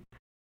seen them.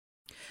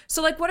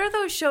 So like, what are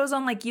those shows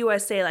on like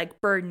USA, like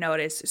Bird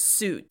Notice,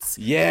 Suits?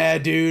 Yeah,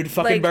 dude,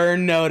 fucking Like,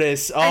 Burn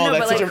Notice. Oh, I know, that's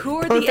but, such like, a who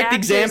are the perfect actors-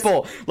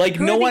 example. Like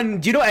who no are the- one.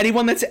 Do you know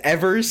anyone that's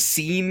ever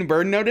seen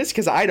Burn Notice?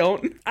 Because I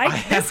don't.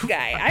 This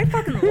guy, I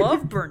fucking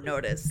love Bird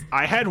Notice.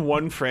 I had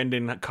one friend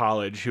in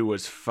college who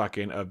was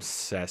fucking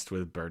obsessed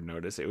with Bird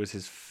Notice. It was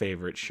his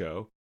favorite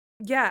show.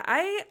 Yeah,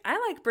 I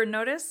like Bird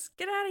Notice.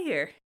 Get out of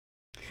here.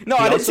 No,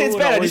 He I didn't also say it's would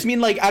bad. I always- just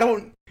mean like I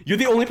don't. You're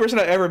the only person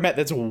I've ever met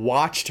that's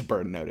watched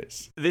Burn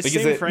Notice. This Like,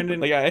 is same it- friend in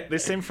like, I-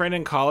 this same friend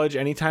in college,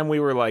 anytime we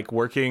were like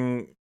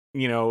working,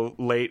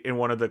 late in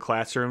one of the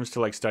classrooms to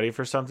like study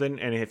for something,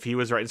 and if he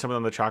was writing something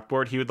on the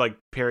chalkboard, he would like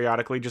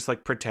periodically just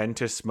like pretend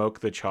to smoke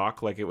the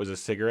chalk like it was a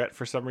cigarette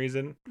for some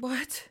reason.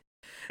 What?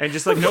 And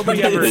just like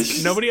nobody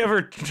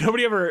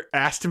ever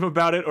asked him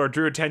about it or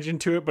drew attention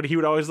to it, but he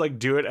would always like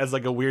do it as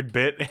like a weird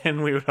bit,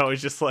 and we would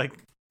always just like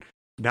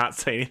not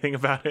say anything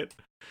about it.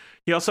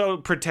 He also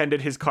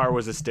pretended his car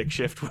was a stick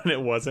shift when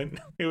it wasn't.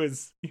 He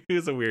was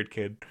a weird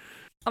kid.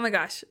 Oh my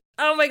gosh.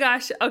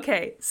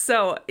 Okay,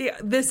 so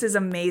this is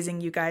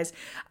amazing, you guys.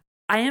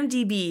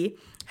 IMDb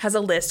has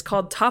a list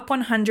called Top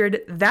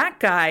 100 That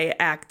Guy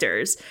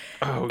Actors.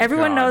 Oh,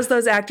 Everyone God. knows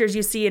those actors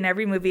you see in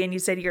every movie, and you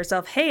say to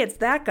yourself, hey, it's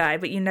that guy,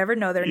 but you never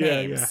know their Yeah,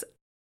 names.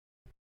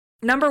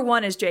 Number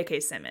 1 is J.K.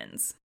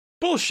 Simmons.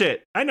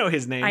 Bullshit. I know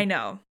his name. I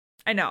know.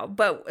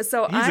 But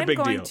so He's a I'm big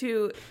going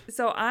deal.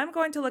 I'm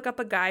going to look up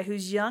a guy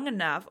who's young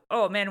enough.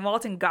 Oh man,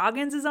 Walton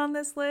Goggins is on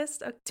this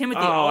list.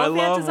 Timothy Oh, I Oliphant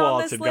love is on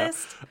Walton this Goggins.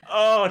 list.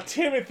 Oh,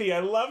 Timothy, I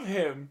love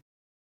him.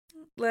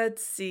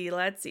 Let's see.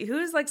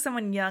 Who's like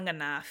someone young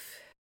enough?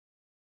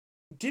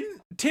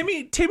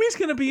 Timmy's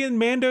gonna be in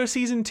Mando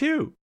season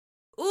 2.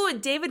 Ooh,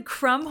 David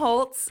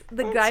Krumholtz,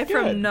 the That's guy good.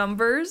 from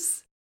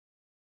Numbers.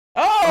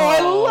 Oh, I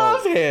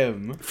love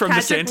him. From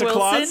Patrick the Santa Wilson.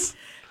 Claus.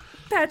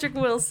 Patrick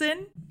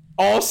Wilson.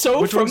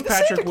 Also Which from one's the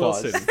Patrick Santa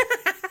Claus. Wilson?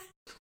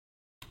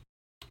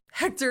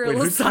 Hector Wait,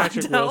 who's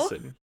Patrick Elizondo.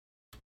 Wilson?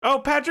 Oh,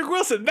 Patrick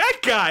Wilson, that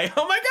guy.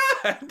 Oh my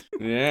God.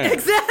 Yeah.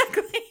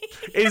 Exactly.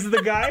 Is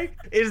the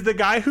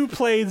guy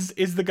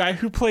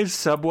who plays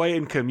Subway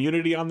in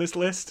Community on this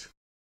list?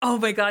 Oh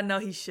my God, no,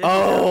 he should.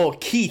 Oh,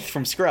 Keith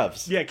from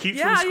Scrubs. Yeah, Keith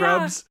Yeah, from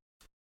Scrubs.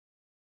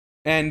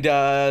 And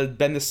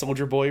Ben the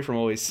Soldier Boy from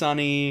Always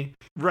Sunny.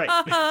 Right.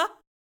 Uh-huh.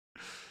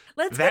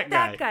 Let's That get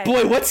that guy.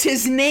 Boy, what's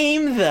his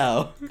name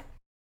though?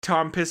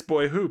 Tom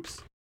Pissboy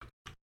Hoops.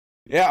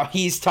 Yeah,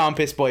 he's Tom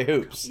Pissboy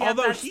Hoops. Yeah,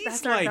 Although that's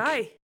he's our like-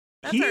 guy.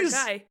 That's he's-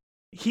 our guy.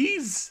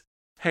 He's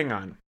hang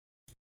on.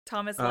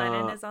 Thomas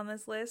Lennon is on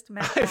this list.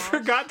 Matt I Walsh.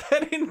 forgot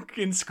that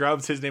in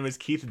Scrubs his name is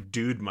Keith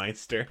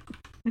Dudemeister.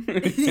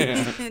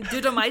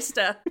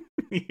 Dudemeister.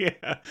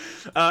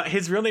 Yeah.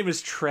 His real name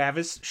is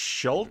Travis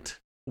Schult.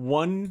 Oh,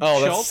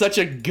 Schult. that's such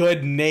a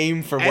good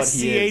name for what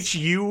he is.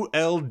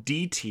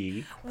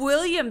 SCHULDT.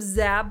 William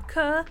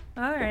Zabka.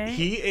 All right.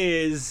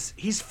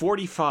 He's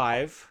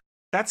 45.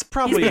 That's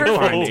probably He's a fine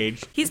perfect.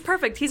 age. He's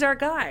perfect. He's our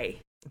guy.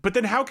 But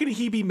then how can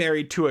he be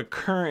married to a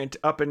current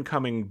up and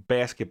coming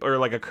basketball or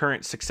like a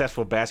current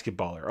successful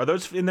basketballer? Are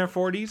those in their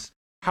 40s?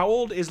 How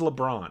old is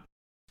LeBron?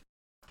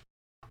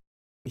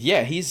 Yeah,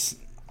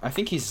 I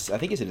think he's in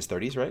his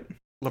 30s, right?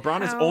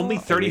 LeBron is How- only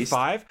At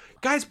 35.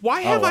 Guys,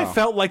 why have I wow.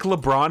 felt like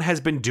LeBron has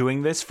been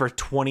doing this for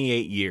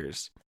 28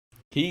 years?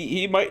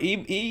 He might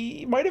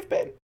have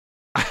been.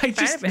 I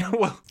just have been.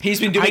 well, He's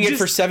been doing I it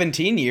for just-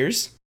 17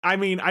 years. I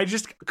mean, I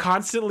just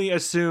constantly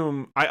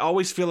assume. I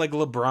always feel like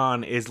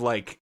LeBron is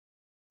like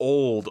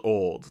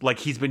old. Like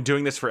he's been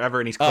doing this forever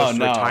and he's close to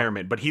no.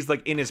 retirement, but he's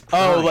like in his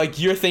prime. Oh, like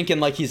you're thinking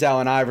like he's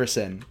Allen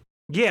Iverson.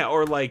 yeah,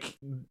 or like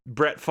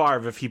Brett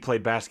Favre if he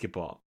played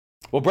basketball.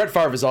 Well, Brett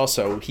Favre is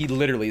also, he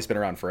literally has been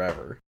around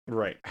forever.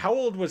 Right. How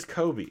old was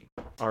Kobe?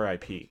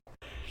 R.I.P.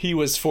 He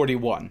was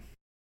 41.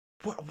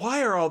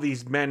 Why are all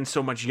these men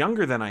so much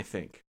younger than I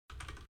think?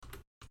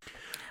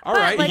 All But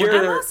right, like, you're-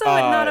 I'm also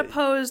not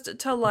opposed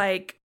to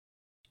like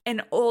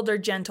an older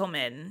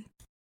gentleman.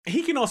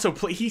 he can also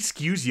play. He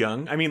skews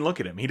young. I mean, look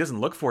at him. He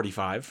doesn't look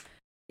 45.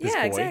 This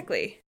Yeah, boy.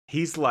 exactly.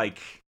 He's like,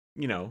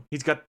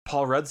 he's got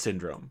Paul Rudd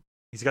syndrome.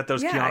 He's got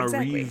those Yeah, Keanu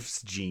exactly.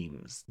 Reeves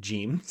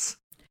genes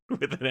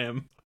with an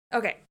M.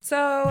 Okay,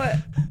 so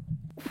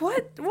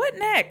what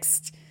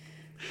next?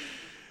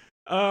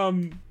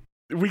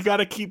 We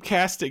gotta keep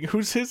casting.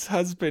 Who's his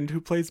husband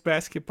who plays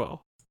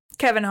basketball?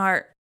 Kevin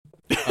Hart.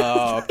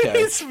 Oh,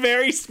 okay. It's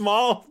very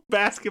small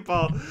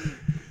basketball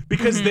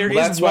because there is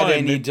Well, that's why they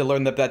one- need to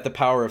learn that the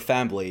power of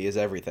family is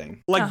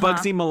everything. like Uh-huh.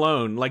 Bugsy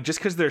Malone. Like just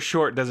because they're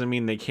short doesn't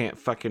mean they can't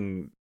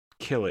fucking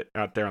kill it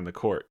out there on the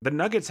court. The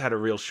Nuggets had a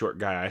real short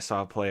guy I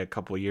saw play a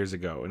couple years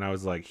ago, and I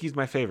was like, he's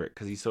my favorite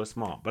because he's so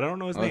small. But I don't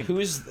know his name.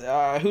 Who's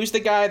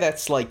the guy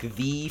that's like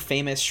the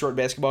famous short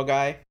basketball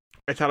guy?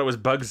 I thought it was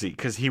Bugsy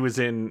because he was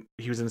in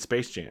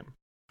Space Jam.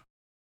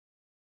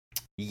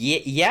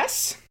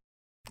 Yes,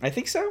 I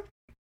think so.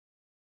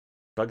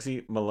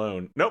 Bugsy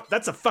Malone. Nope,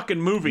 that's a fucking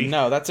movie.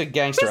 No, that's a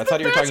gangster. I That's thought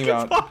you were the talking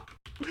about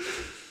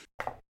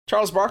basketball.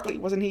 Charles Barkley.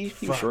 Wasn't he?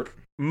 He was Fuck. short.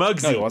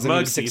 Muggsy. No, he wasn't. He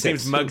was Muggsy. His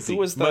name's 6'6". Muggsy. Who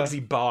was the-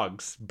 Muggsy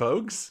Boggs.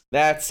 Bogues?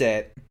 That's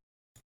it.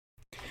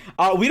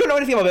 We don't know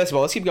anything about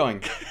basketball. Let's keep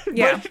going.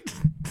 Yeah.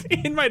 But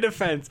in my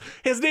defense,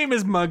 his name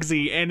is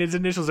Muggsy and his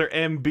initials are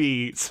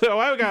MB, so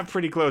I got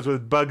pretty close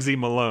with Bugsy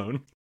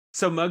Malone.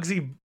 So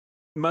Muggsy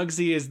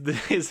is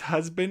his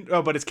husband.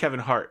 Oh, but it's Kevin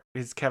Hart.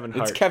 It's Kevin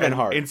Hart. Kevin and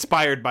Hart.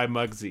 Inspired by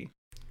Muggsy.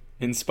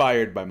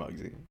 Inspired by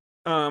Muggsy.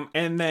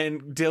 And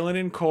then Dylan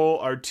and Cole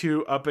are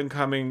two up and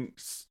coming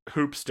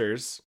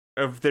hoopsters.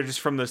 They're just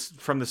from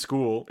the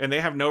school, and they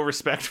have no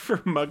respect for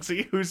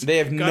Muggsy. They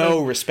have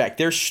no respect.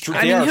 They're I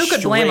mean, they are who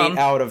could blame straight 'em?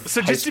 out of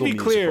So High just to School be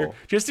clear,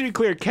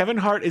 Musical. Kevin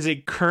Hart is a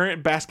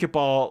current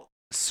basketball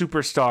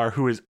superstar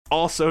who is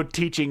also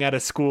teaching at a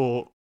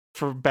school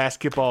for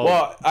basketball.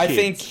 Well, I kids.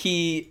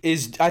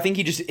 think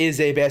he just is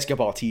a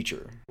basketball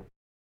teacher.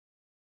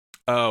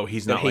 Oh,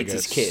 he's that not like hates a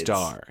his kids.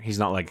 star. He's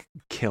not like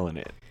killing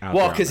it. out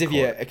Well, there on the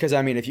court. because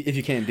I mean, if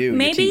you can't do, you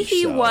Maybe teach,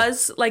 he so.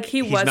 was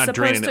He's was not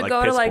draining supposed it to like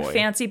go to Piss like Boy.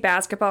 fancy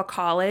basketball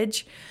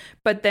college,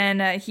 but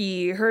then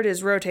he hurt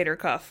his rotator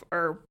cuff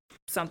or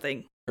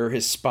something. or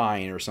his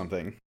spine or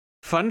something.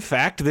 Fun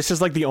fact, this is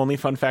like the only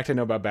fun fact I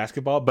know about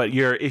basketball, but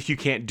if you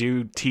can't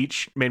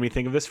teach made me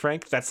think of this,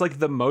 Frank. That's like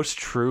the most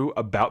true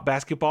about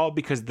basketball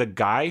because the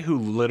guy who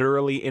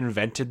literally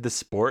invented the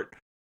sport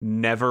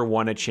never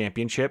won a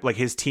championship. Like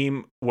his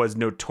team was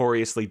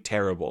notoriously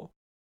terrible.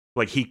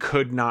 Like he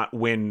could not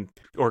win,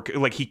 or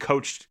like he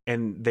coached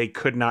and they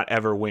could not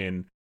ever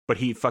win, but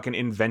he fucking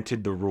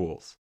invented the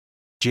rules.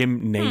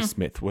 Jim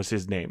Naismith was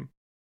his name.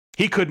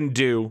 He couldn't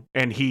do,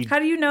 and he How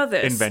do you know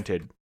this?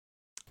 invented.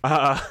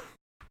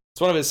 It's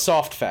one of his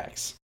soft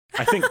facts.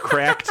 I think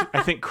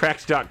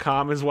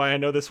cracked.com is why I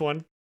know this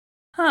one.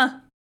 Huh.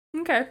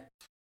 Okay.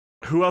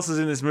 Who else is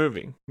in this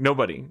movie?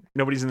 Nobody's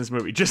in this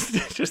movie.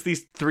 Just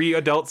these three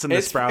adults and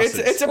the sprouses.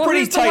 It's a Well,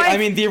 pretty who's the tight. wife? I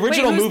mean, the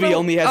original who's movie the-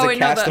 only has a wait,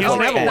 no, cast the- He of doesn't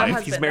like have a 10.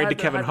 wife. He's married to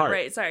Kevin Hart.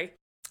 Right. Sorry.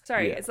 Yeah.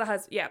 It's the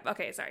husband. Yeah.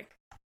 Okay. Sorry.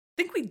 I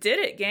think we did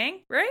it,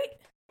 gang. Right?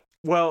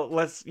 Well,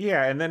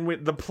 and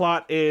then the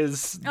plot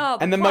is Oh.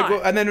 And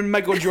then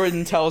Michael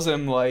Jordan tells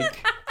him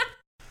like,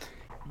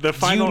 the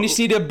final. you just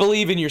need to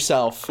believe in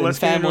yourself, and Let's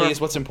get into family our-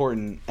 is what's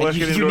important. let's And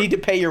get you into need to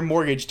pay your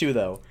mortgage too,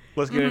 though.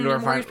 Let's get into our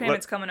mortgage final.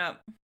 payments coming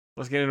up.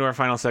 Let's get into our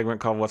final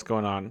segment called "What's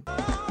Going On."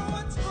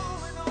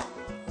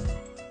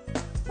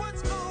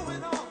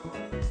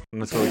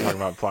 And that's where we talk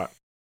about plot.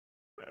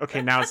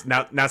 Okay, now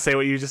say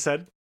what you just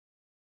said.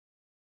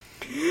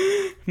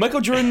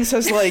 Michael Jordan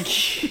says,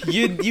 like,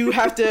 you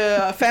have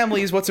to,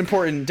 family is what's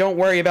important. Don't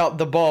worry about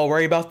the ball,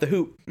 worry about the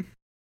hoop.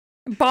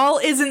 Ball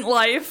isn't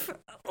life.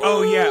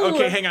 Oh, yeah. Ooh.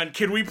 Okay, hang on.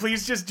 Can we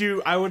please just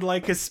I would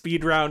like a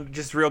speed round,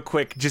 just real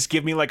quick. Just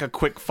give me like a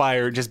quick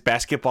fire, just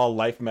basketball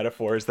life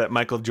metaphors that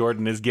Michael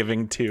Jordan is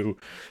giving to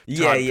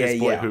Todd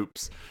Fistboy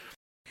Hoops.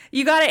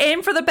 You gotta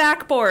aim for the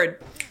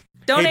backboard.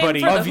 Don't aim buddy,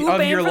 for the hoop,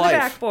 aim for the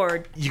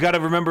backboard. You gotta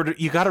remember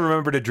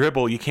to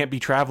dribble. You can't be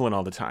traveling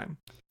all the time.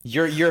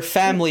 Your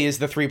family is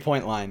the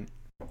 3-point line.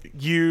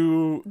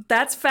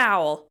 That's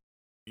foul.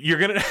 You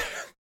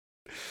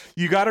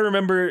gotta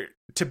remember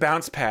to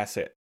bounce pass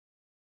it.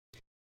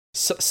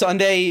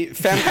 Sunday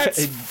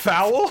That's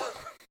foul.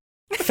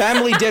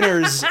 Family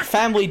dinners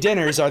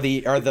are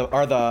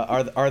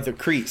the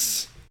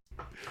crease.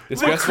 Does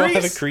The basketball have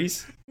a crease?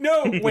 crease?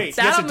 No, wait.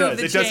 That'll Yes, it does. move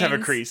the It does have a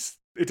chains. crease.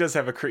 It does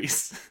have a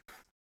crease.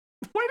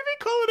 Why do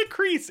they call it a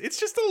crease? It's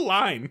just a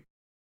line.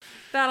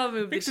 That'll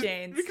move the Makes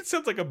chains. it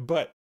sounds like a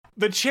butt.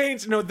 The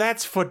chains. No,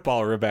 that's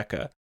football,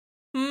 Rebecca.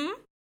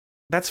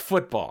 That's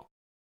football.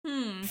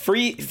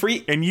 Free.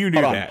 And you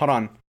knew that. Hold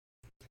on.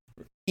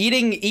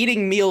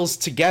 Eating meals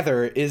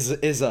together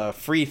is a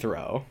free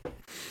throw.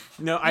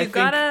 No, You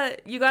got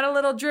a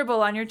little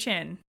dribble on your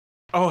chin.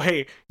 Oh,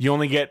 hey, you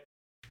only get.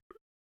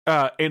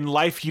 In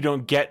life, you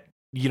don't get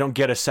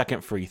a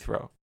second free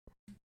throw.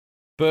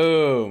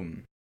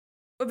 Boom.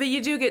 But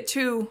you do get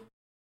 2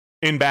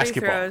 In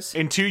basketball. throws.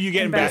 In 2, you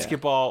get in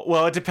basketball.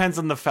 Well, it depends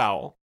on the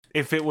foul.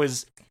 If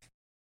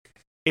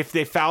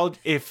they fouled,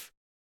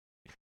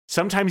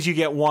 sometimes you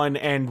get 1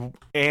 and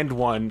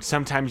 1.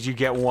 Sometimes you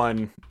get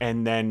 1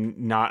 and then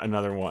not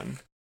another 1.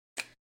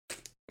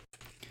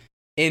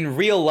 In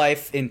real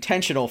life,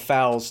 intentional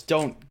fouls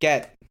don't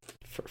get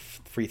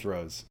free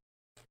throws.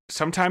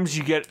 Sometimes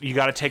you got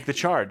to take the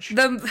charge.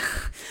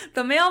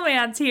 The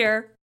mailman's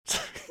here.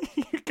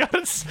 you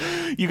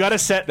gotta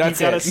set.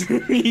 That's it.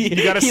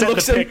 You gotta set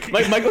the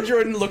pick. Michael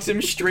Jordan looks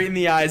him straight in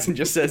the eyes and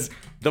just says,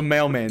 "The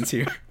mailman's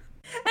here."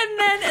 And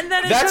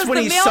then it That's shows when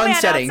the he's mailman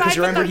sunsetting, 'cause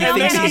outside, but remember, the he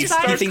mailman thinks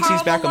outside is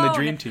he's back on the Karl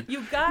Dream Malone. Team.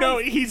 You guys, No,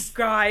 he's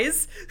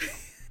guys.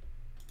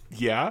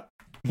 yeah.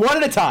 One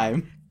at a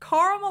time.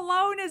 Karl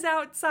Malone is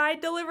outside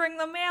delivering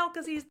the mail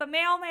because he's the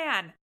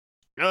mailman.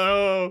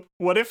 Oh,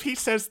 what if he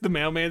says the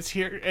mailman's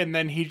here and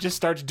then he just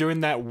starts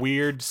doing that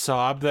weird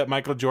sob that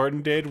Michael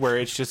Jordan did, where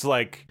it's just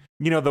like,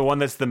 the one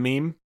that's the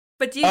meme.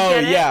 But do you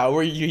get it? Yeah,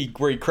 where he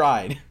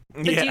cried.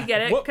 But do you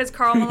get it? Because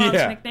Karl Malone's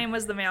nickname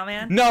was the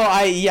mailman?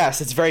 No,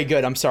 yes, it's very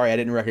good. I'm sorry, I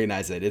didn't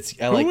recognize it.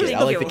 I like it.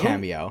 I like the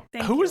cameo.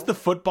 Who was the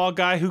football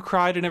guy who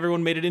cried and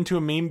everyone made it into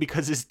a meme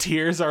because his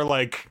tears are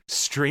like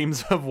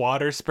streams of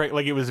water spraying?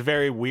 Like, it was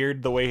very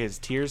weird the way his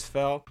tears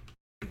fell.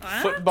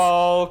 What?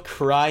 Football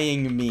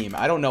crying meme.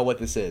 I don't know what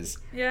this is.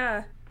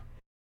 Yeah.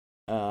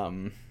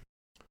 Who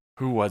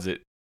was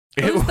it?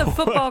 Who's the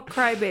football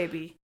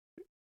crybaby?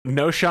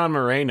 No, Sean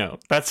Moreno.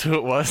 That's who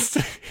it was.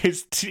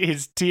 His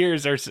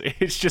tears are.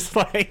 It's just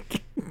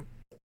like.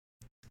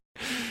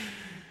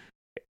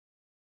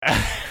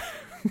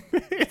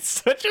 It's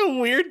such a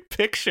weird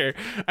picture.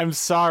 I'm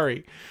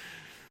sorry.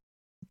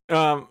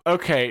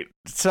 Okay,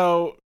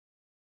 so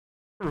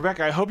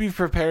Rebecca, I hope you've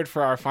prepared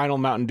for our final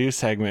Mountain Dew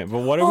segment. But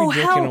what are we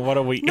drinking and what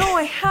are we? No,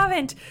 I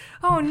haven't.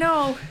 Oh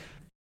no.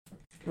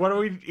 What are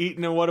we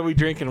eating and what are we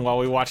drinking while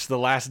we watch The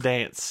Last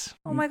Dance?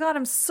 Oh my god,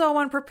 I'm so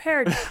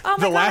unprepared. Oh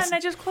my god, and I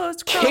just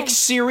closed Chrome. Kix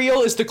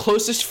cereal is the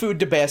closest food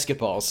to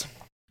basketballs.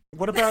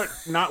 What about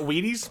not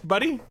Wheaties,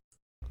 buddy?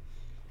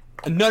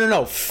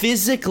 No.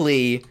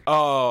 Physically,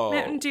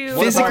 Mountain Dew.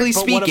 physically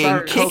speaking,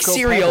 Kix Cocoa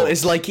cereal Pebbles?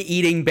 is like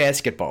eating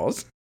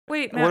basketballs.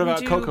 Wait, What Mountain about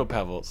Dew. Cocoa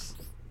Pebbles?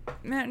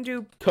 Mountain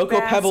Dew.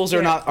 Cocoa Pebbles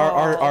are not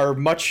are basketball.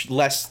 much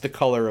less the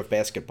color of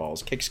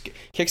basketballs.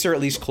 Kix are at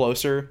least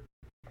closer.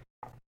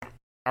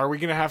 Are we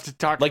gonna have to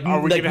talk? Like are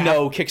we gonna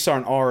no, Kix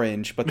aren't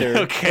orange, but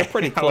they're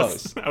pretty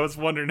close. I was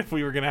wondering if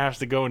we were gonna have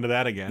to go into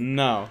that again.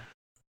 No,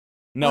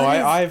 What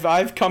is-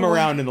 I've come what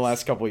around in the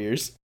last couple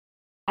years.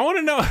 I want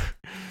to know.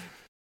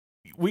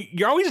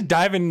 You're always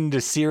diving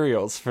into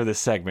cereals for this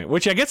segment,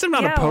 which I guess I'm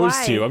not opposed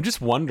why? to. I'm just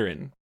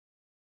wondering.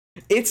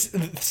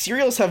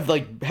 Cereals have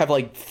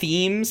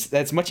themes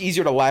that's much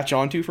easier to latch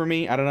onto for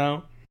me. I don't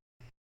know.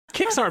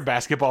 Kicks aren't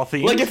basketball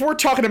themed. Like if we're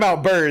talking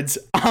about birds,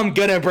 I'm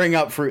gonna bring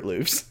up Fruit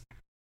Loops.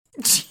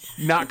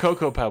 Not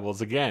Cocoa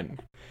Pebbles again.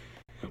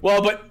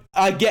 Well, but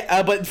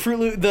Fruit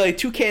Loop, the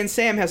Toucan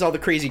Sam has all the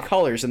crazy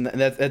colors, and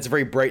that's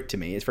very bright to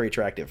me. It's very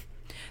attractive.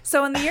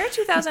 So in the year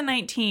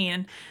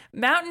 2019,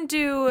 Mountain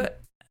Dew,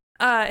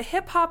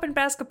 hip hop and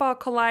basketball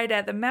collide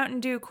at the Mountain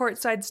Dew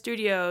Courtside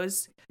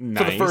Studios.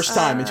 For the first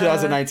time in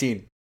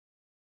 2019.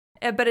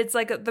 But it's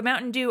like the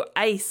Mountain Dew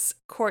Ice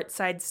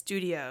Courtside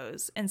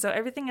Studios. And so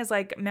everything is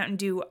like Mountain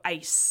Dew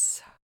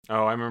Ice.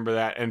 Oh, I remember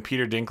that. And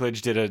Peter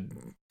Dinklage did a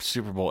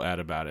Super Bowl ad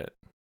about it.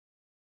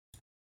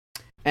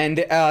 And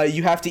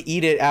you have to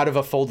eat it out of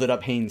a folded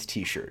up Hanes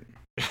t-shirt.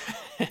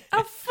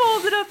 A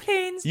folded up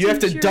Hanes You have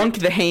to t-shirt. dunk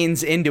the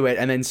Hanes into it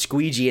and then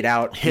squeegee it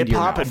out. Hip into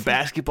your hop mouth. and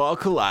basketball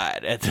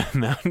collide at the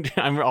Mountain Dew.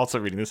 I'm also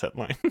reading this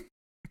headline.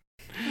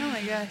 Oh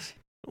my gosh.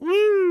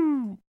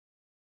 Woo!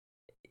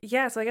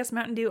 Yeah, so I guess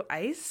Mountain Dew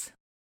Ice?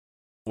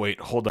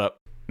 Wait, hold up.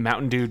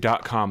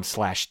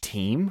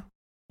 MountainDew.com/team?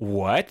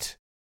 What?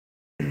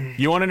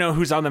 You want to know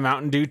who's on the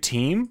Mountain Dew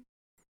team?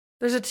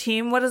 There's a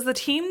team. What does the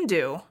team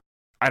do?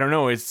 I don't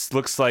know. It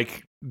looks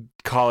like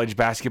college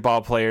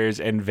basketball players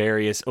and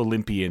various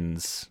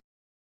Olympians.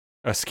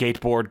 A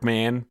skateboard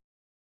man.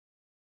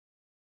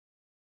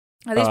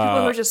 Are these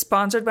people who are just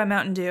sponsored by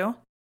Mountain Dew?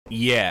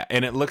 Yeah,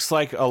 and it looks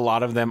like a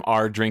lot of them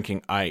are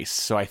drinking ice,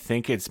 so I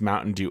think it's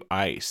Mountain Dew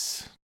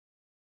Ice.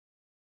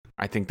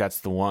 I think that's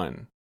the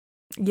one.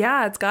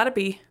 Yeah, it's gotta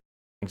be.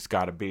 It's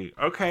gotta be.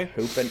 Okay.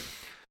 Hoopin'.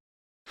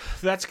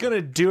 That's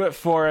gonna do it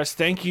for us.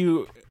 Thank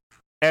you,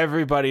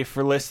 everybody,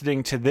 for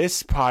listening to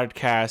this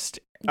podcast.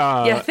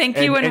 Thank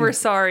you, and we're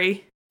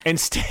sorry. And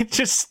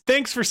just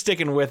thanks for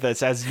sticking with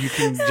us as you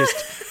can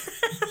just...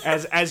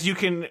 As you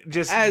can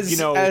just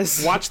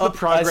watch the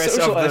progress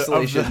social of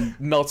isolation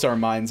melts our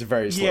minds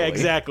very slowly. Yeah,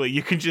 exactly.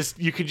 You can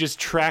just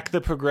track the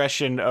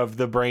progression of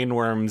the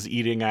brainworms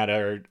eating at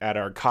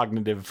our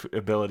cognitive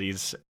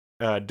abilities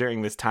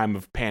during this time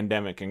of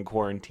pandemic and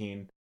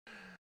quarantine.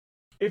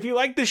 If you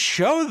like the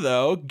show,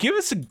 though, give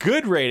us a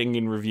good rating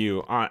and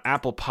review on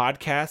Apple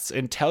Podcasts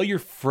and tell your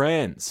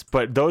friends.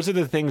 But those are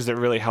the things that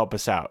really help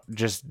us out.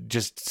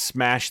 Just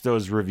smash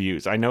those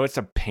reviews. I know it's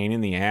a pain in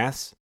the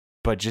ass,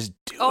 but just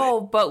do it. Oh,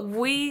 but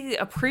we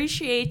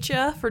appreciate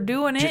you for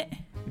doing it.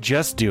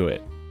 Just do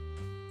it.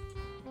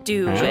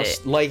 Do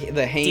Just it. like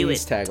the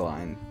Haynes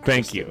tagline.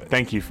 Thank you.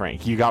 Thank you,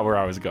 Frank. You got where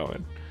I was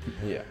going.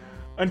 Yeah.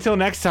 Until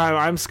next time,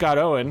 I'm Scott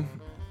Owen.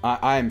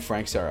 I'm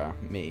Frank Serra.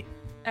 Me.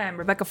 I'm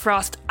Rebecca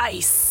Frost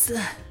Ice.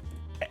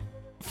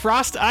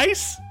 Frost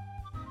Ice?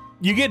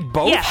 You get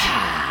both?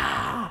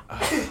 Yeah.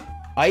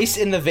 Ice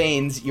in the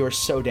veins, you're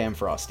so damn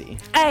frosty.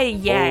 Hey,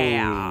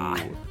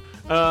 yeah.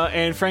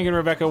 And Frank and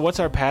Rebecca, what's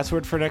our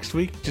password for next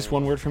week? Just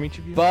one word from each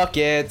of you?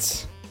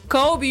 Buckets.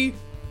 Kobe.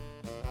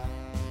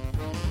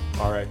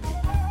 All right.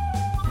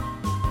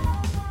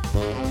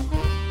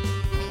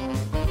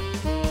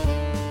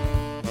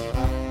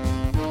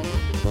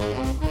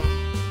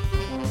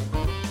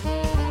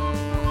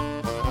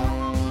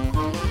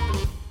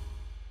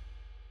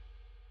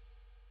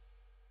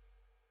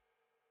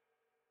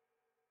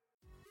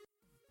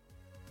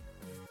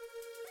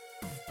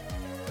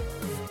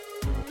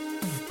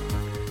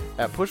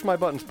 At Push My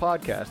Buttons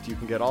Podcast, you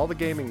can get all the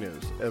gaming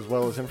news, as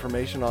well as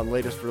information on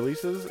latest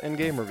releases and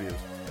game reviews.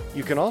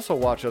 You can also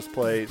watch us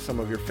play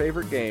some of your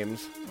favorite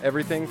games,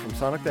 everything from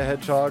Sonic the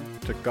Hedgehog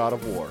to God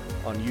of War,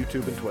 on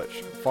YouTube and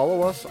Twitch.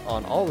 Follow us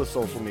on all the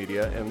social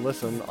media and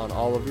listen on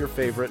all of your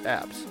favorite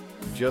apps.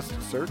 Just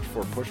search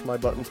for Push My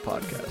Buttons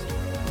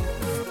Podcast.